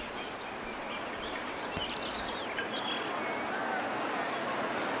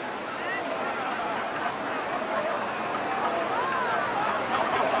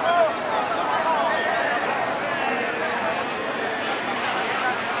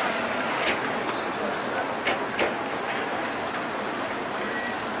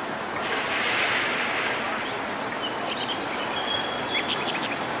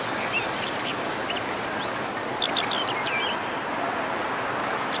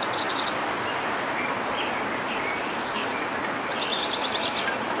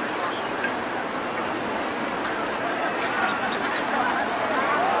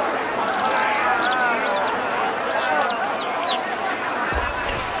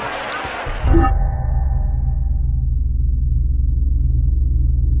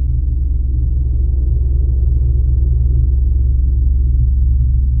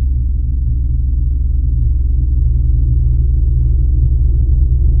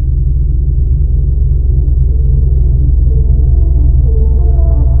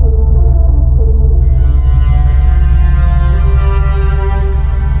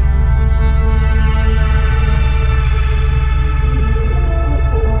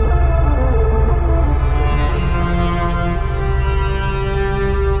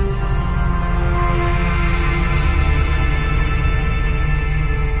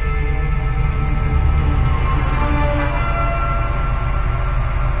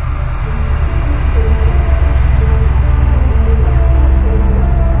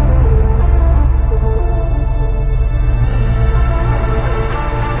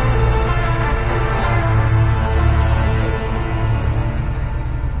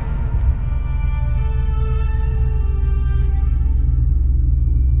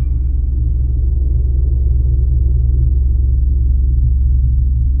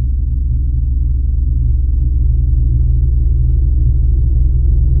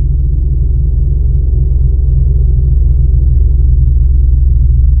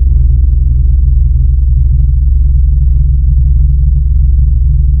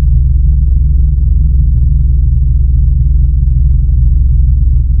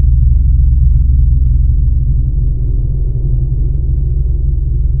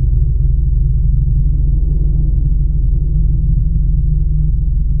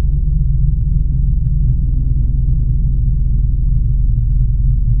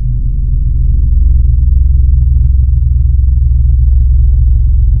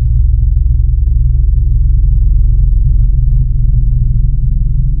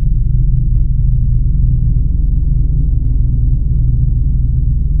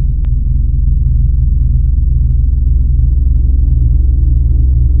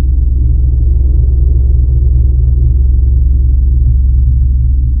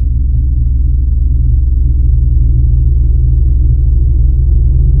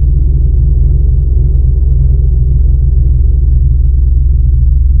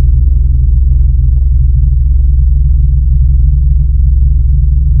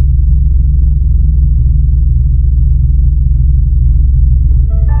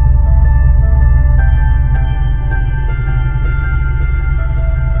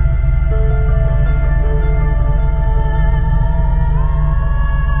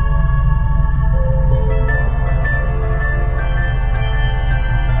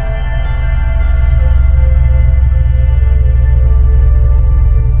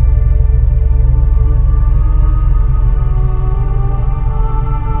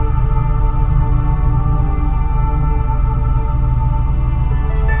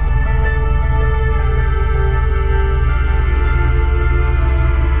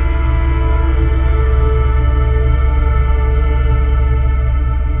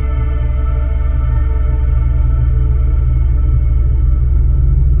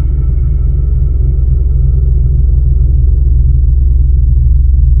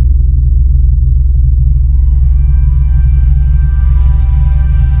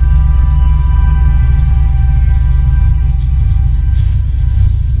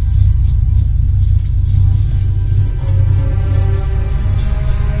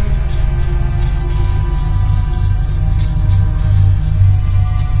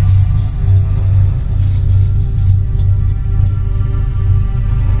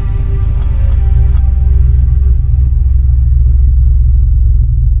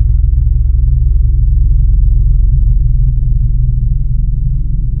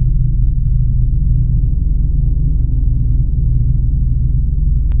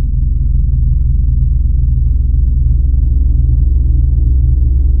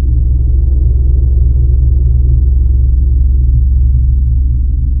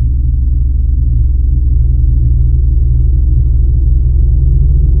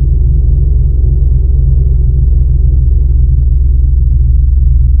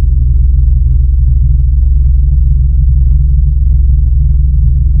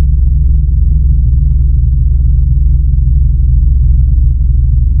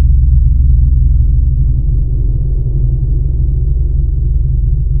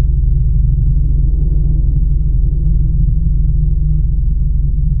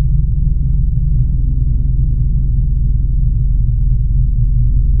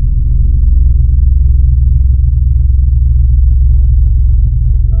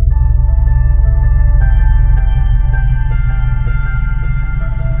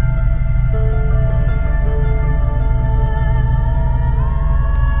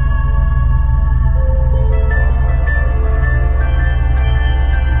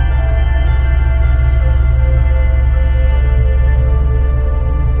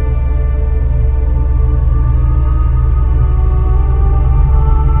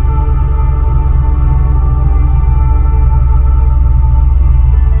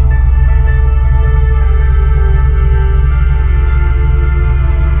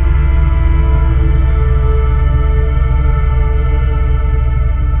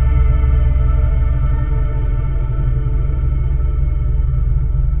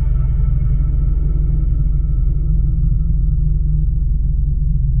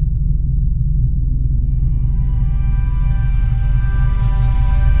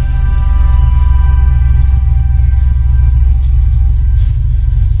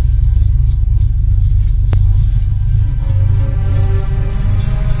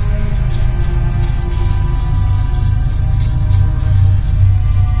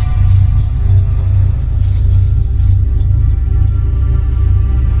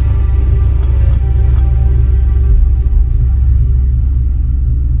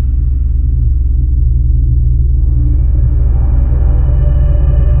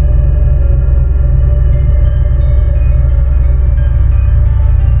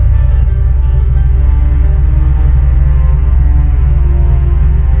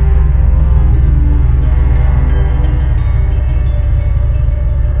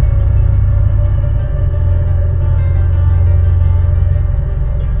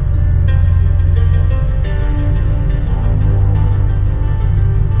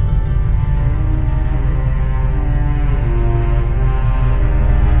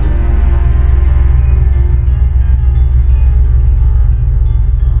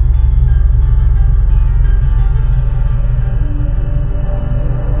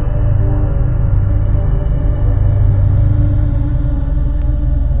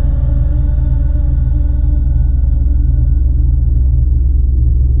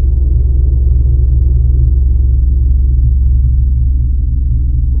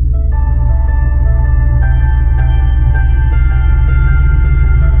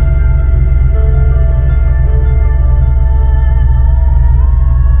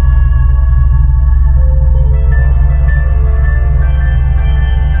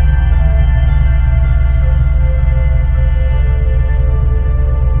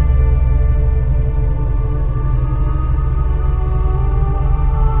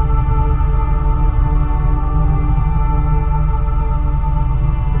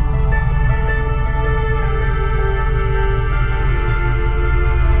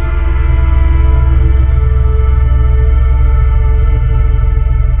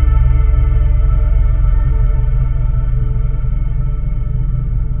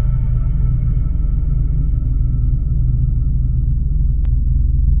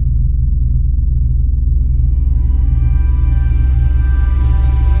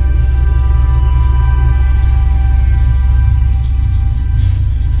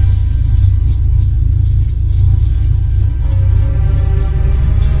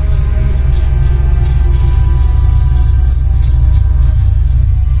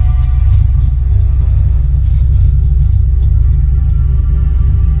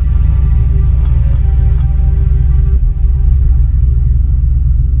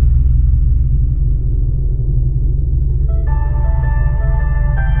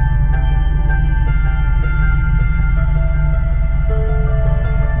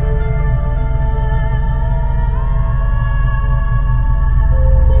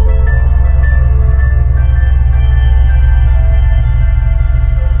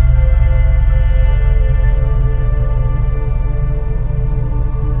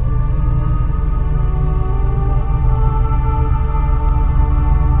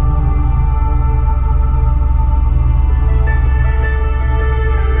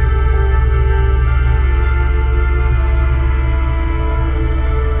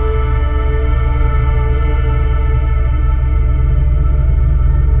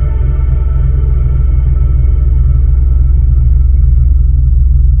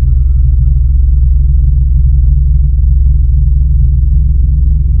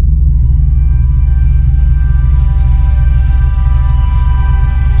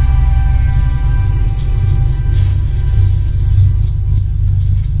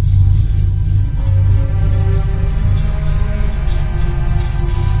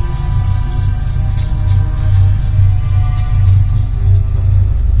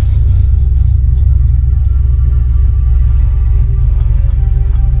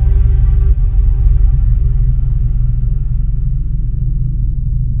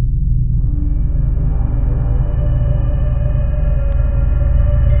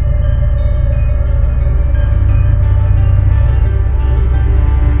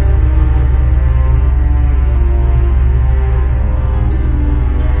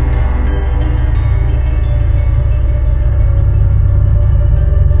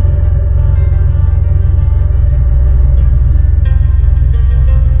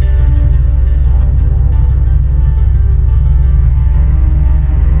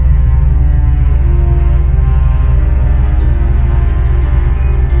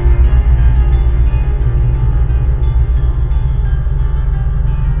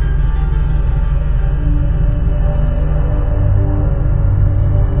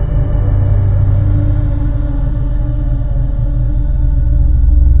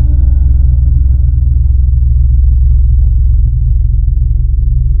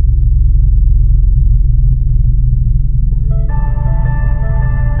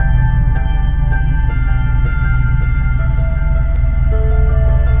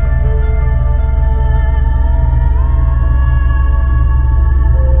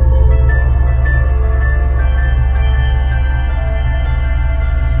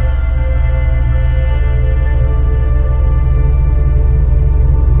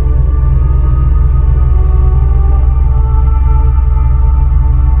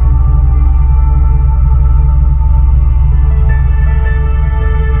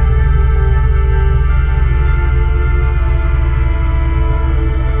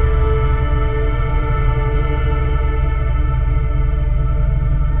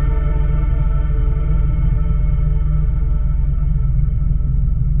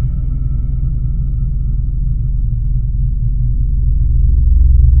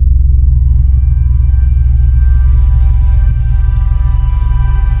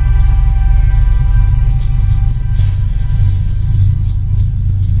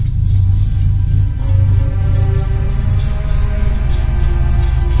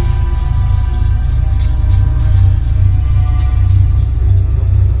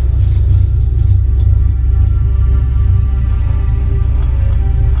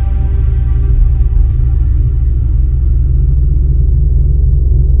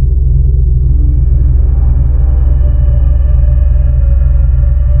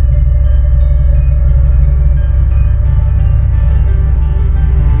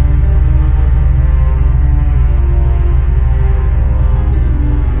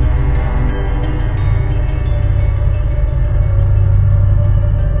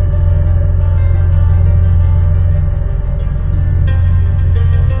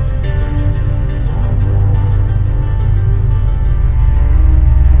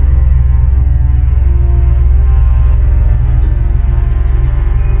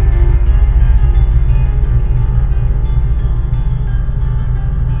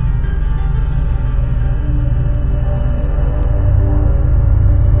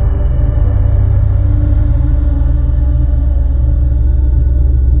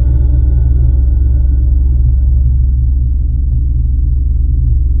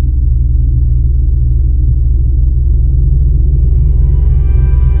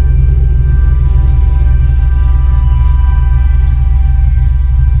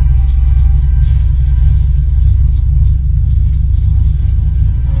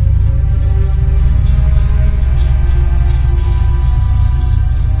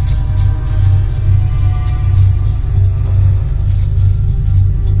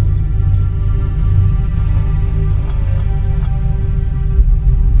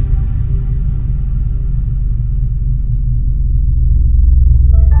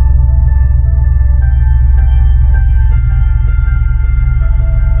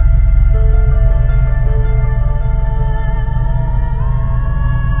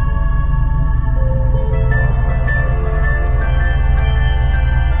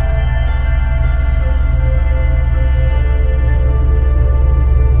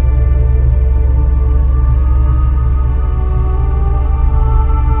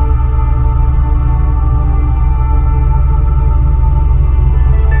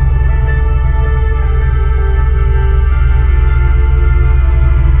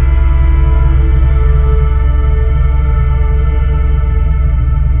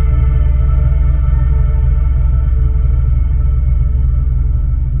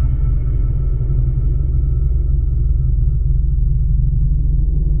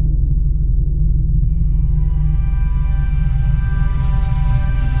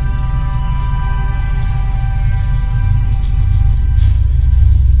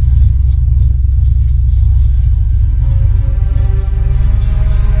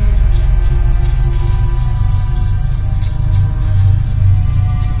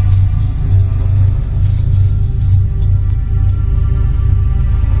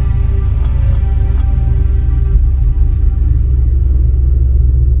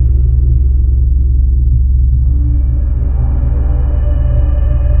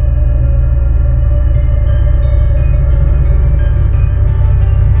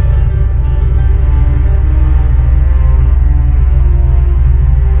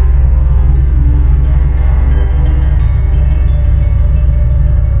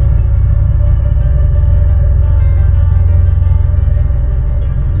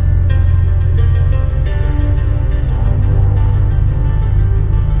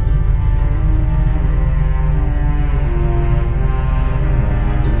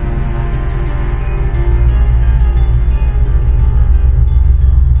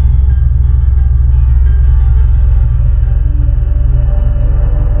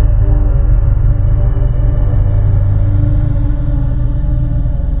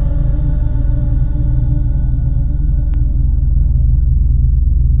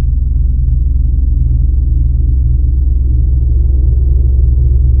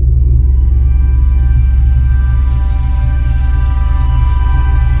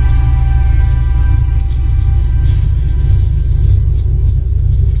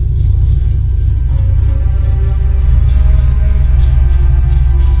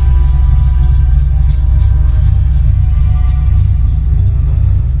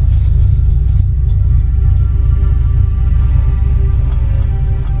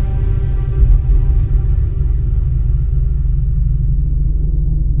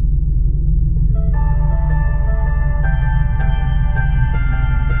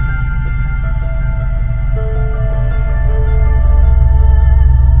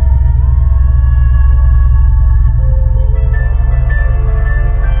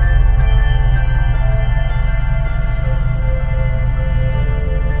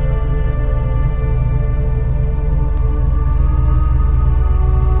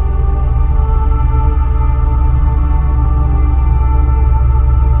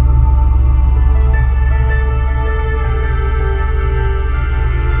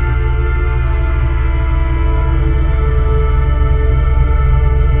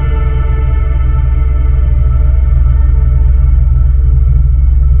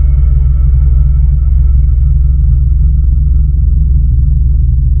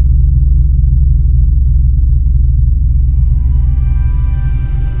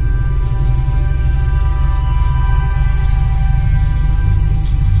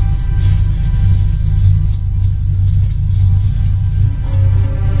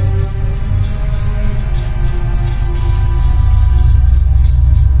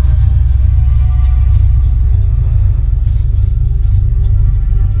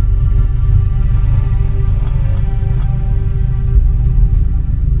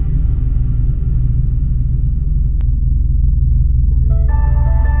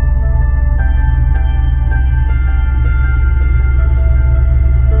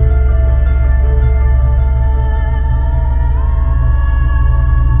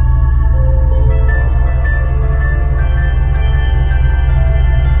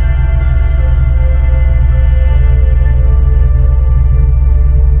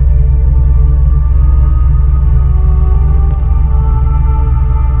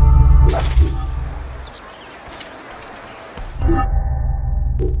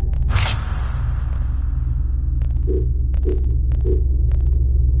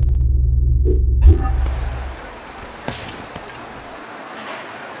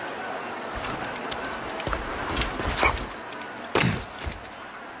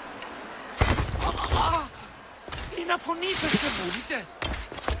 Είναι αφωνήσαστε, μπορείτε.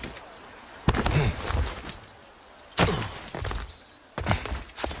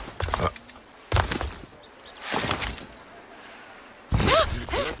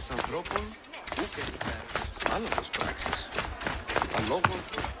 Ανθρώπων, ούτε άλλος πράξεις. Αλόγων.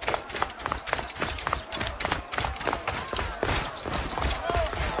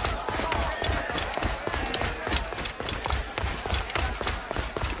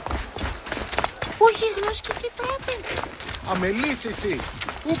 Όχι γνώσκει τι πρέπει. Αμελής εσύ.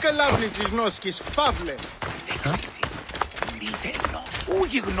 Πού καλάβνεις γνώσκεις, φαύλε.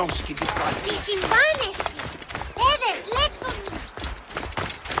 Όχι γνώσκει τι πρέπει. Τι συμβάνεσαι. Έδες, λέξω μου.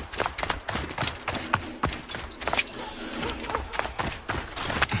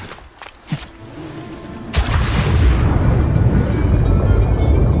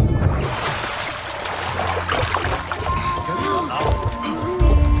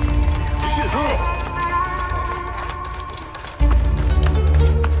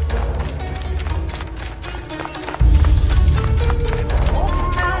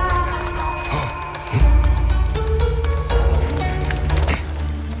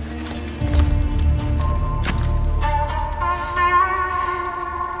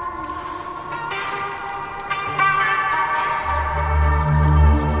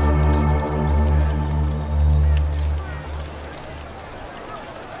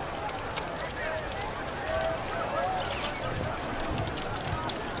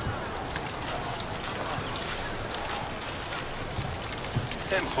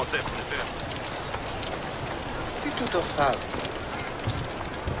 Τι του το χάβει.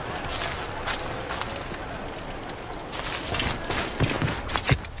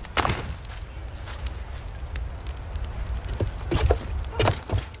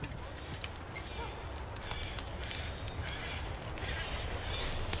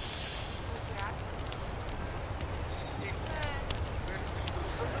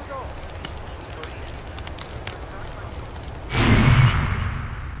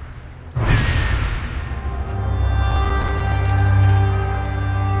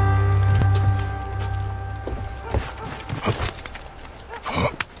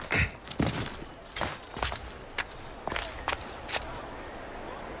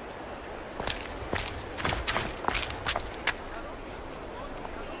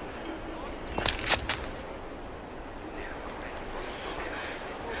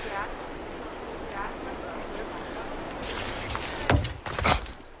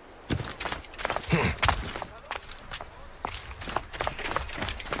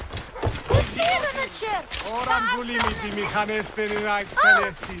 Ώραν που λύνει τη μηχανέστερη να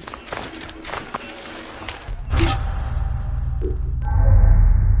εξελεύθεις.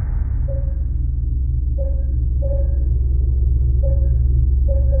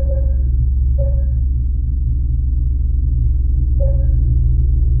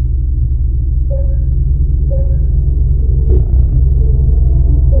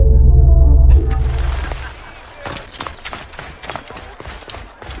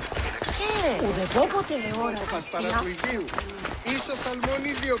 Ουδεπόποτε ώρα Πασπαρατουιδίου. Ίσο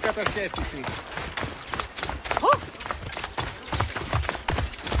φαλμονίδιο κατασχέθηση.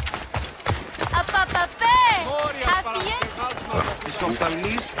 Απαπαπέ! Της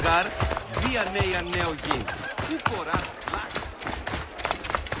οφθαλμής γαρ δια νέα νέο γιν. Πού κορά, λάξ.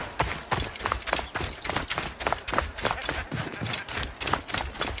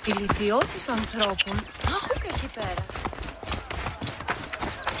 Ηλικιώτης ανθρώπων. Άχου και εκεί πέρα.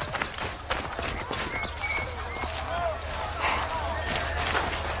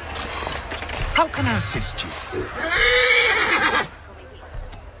 How can I assist you?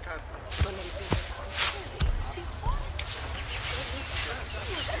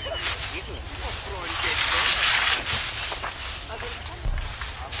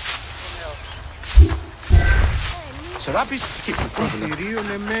 Serapis, keep the problem.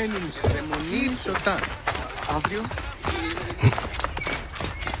 Κυρίων εμένην στρεμονή σωτά. Αύριο.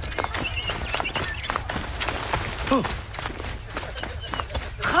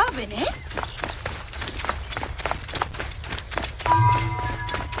 Χάβαινε.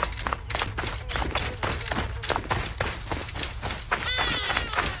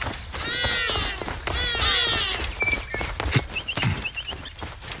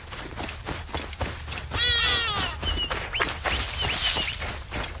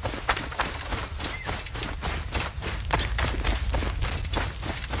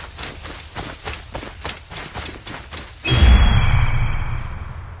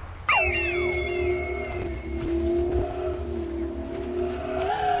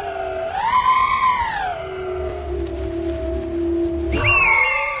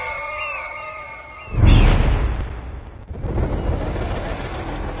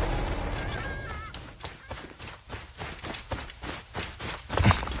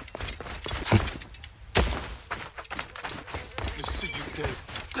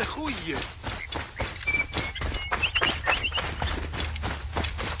 Huye.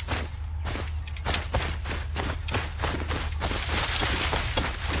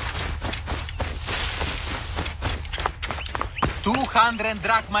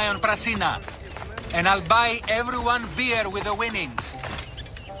 $200 on Prasina. And I'll buy everyone beer with the winnings.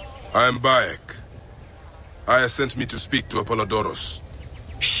 I am Bayek. Aya sent me to speak to Apollodoros.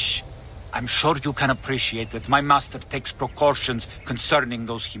 Shh. I'm sure you can appreciate that my master takes precautions concerning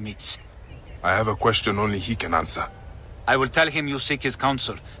those he meets. I have a question only he can answer. I will tell him you seek his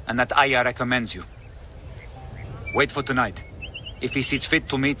counsel, and that Aya recommends you. Wait for tonight. If he sees fit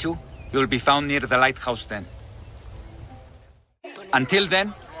to meet you, you'll be found near the lighthouse then. Until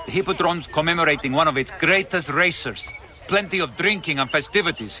then, the Hippodrome's commemorating one of its greatest racers. Plenty of drinking and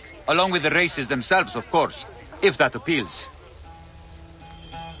festivities, along with the races themselves, of course, if that appeals.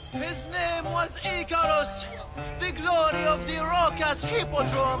 His name was Icarus, the glory of the Rocas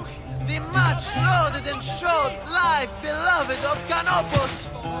Hippodrome, the much-lauded and showed life beloved of Canopus.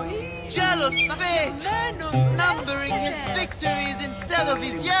 Jealous fate, numbering his victories instead of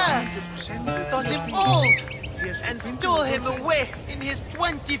his years, thought him old, and stole him away in his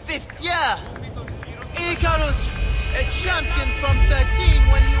 25th year. Icarus, a champion from 13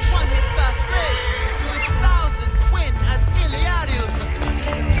 when he won his first race,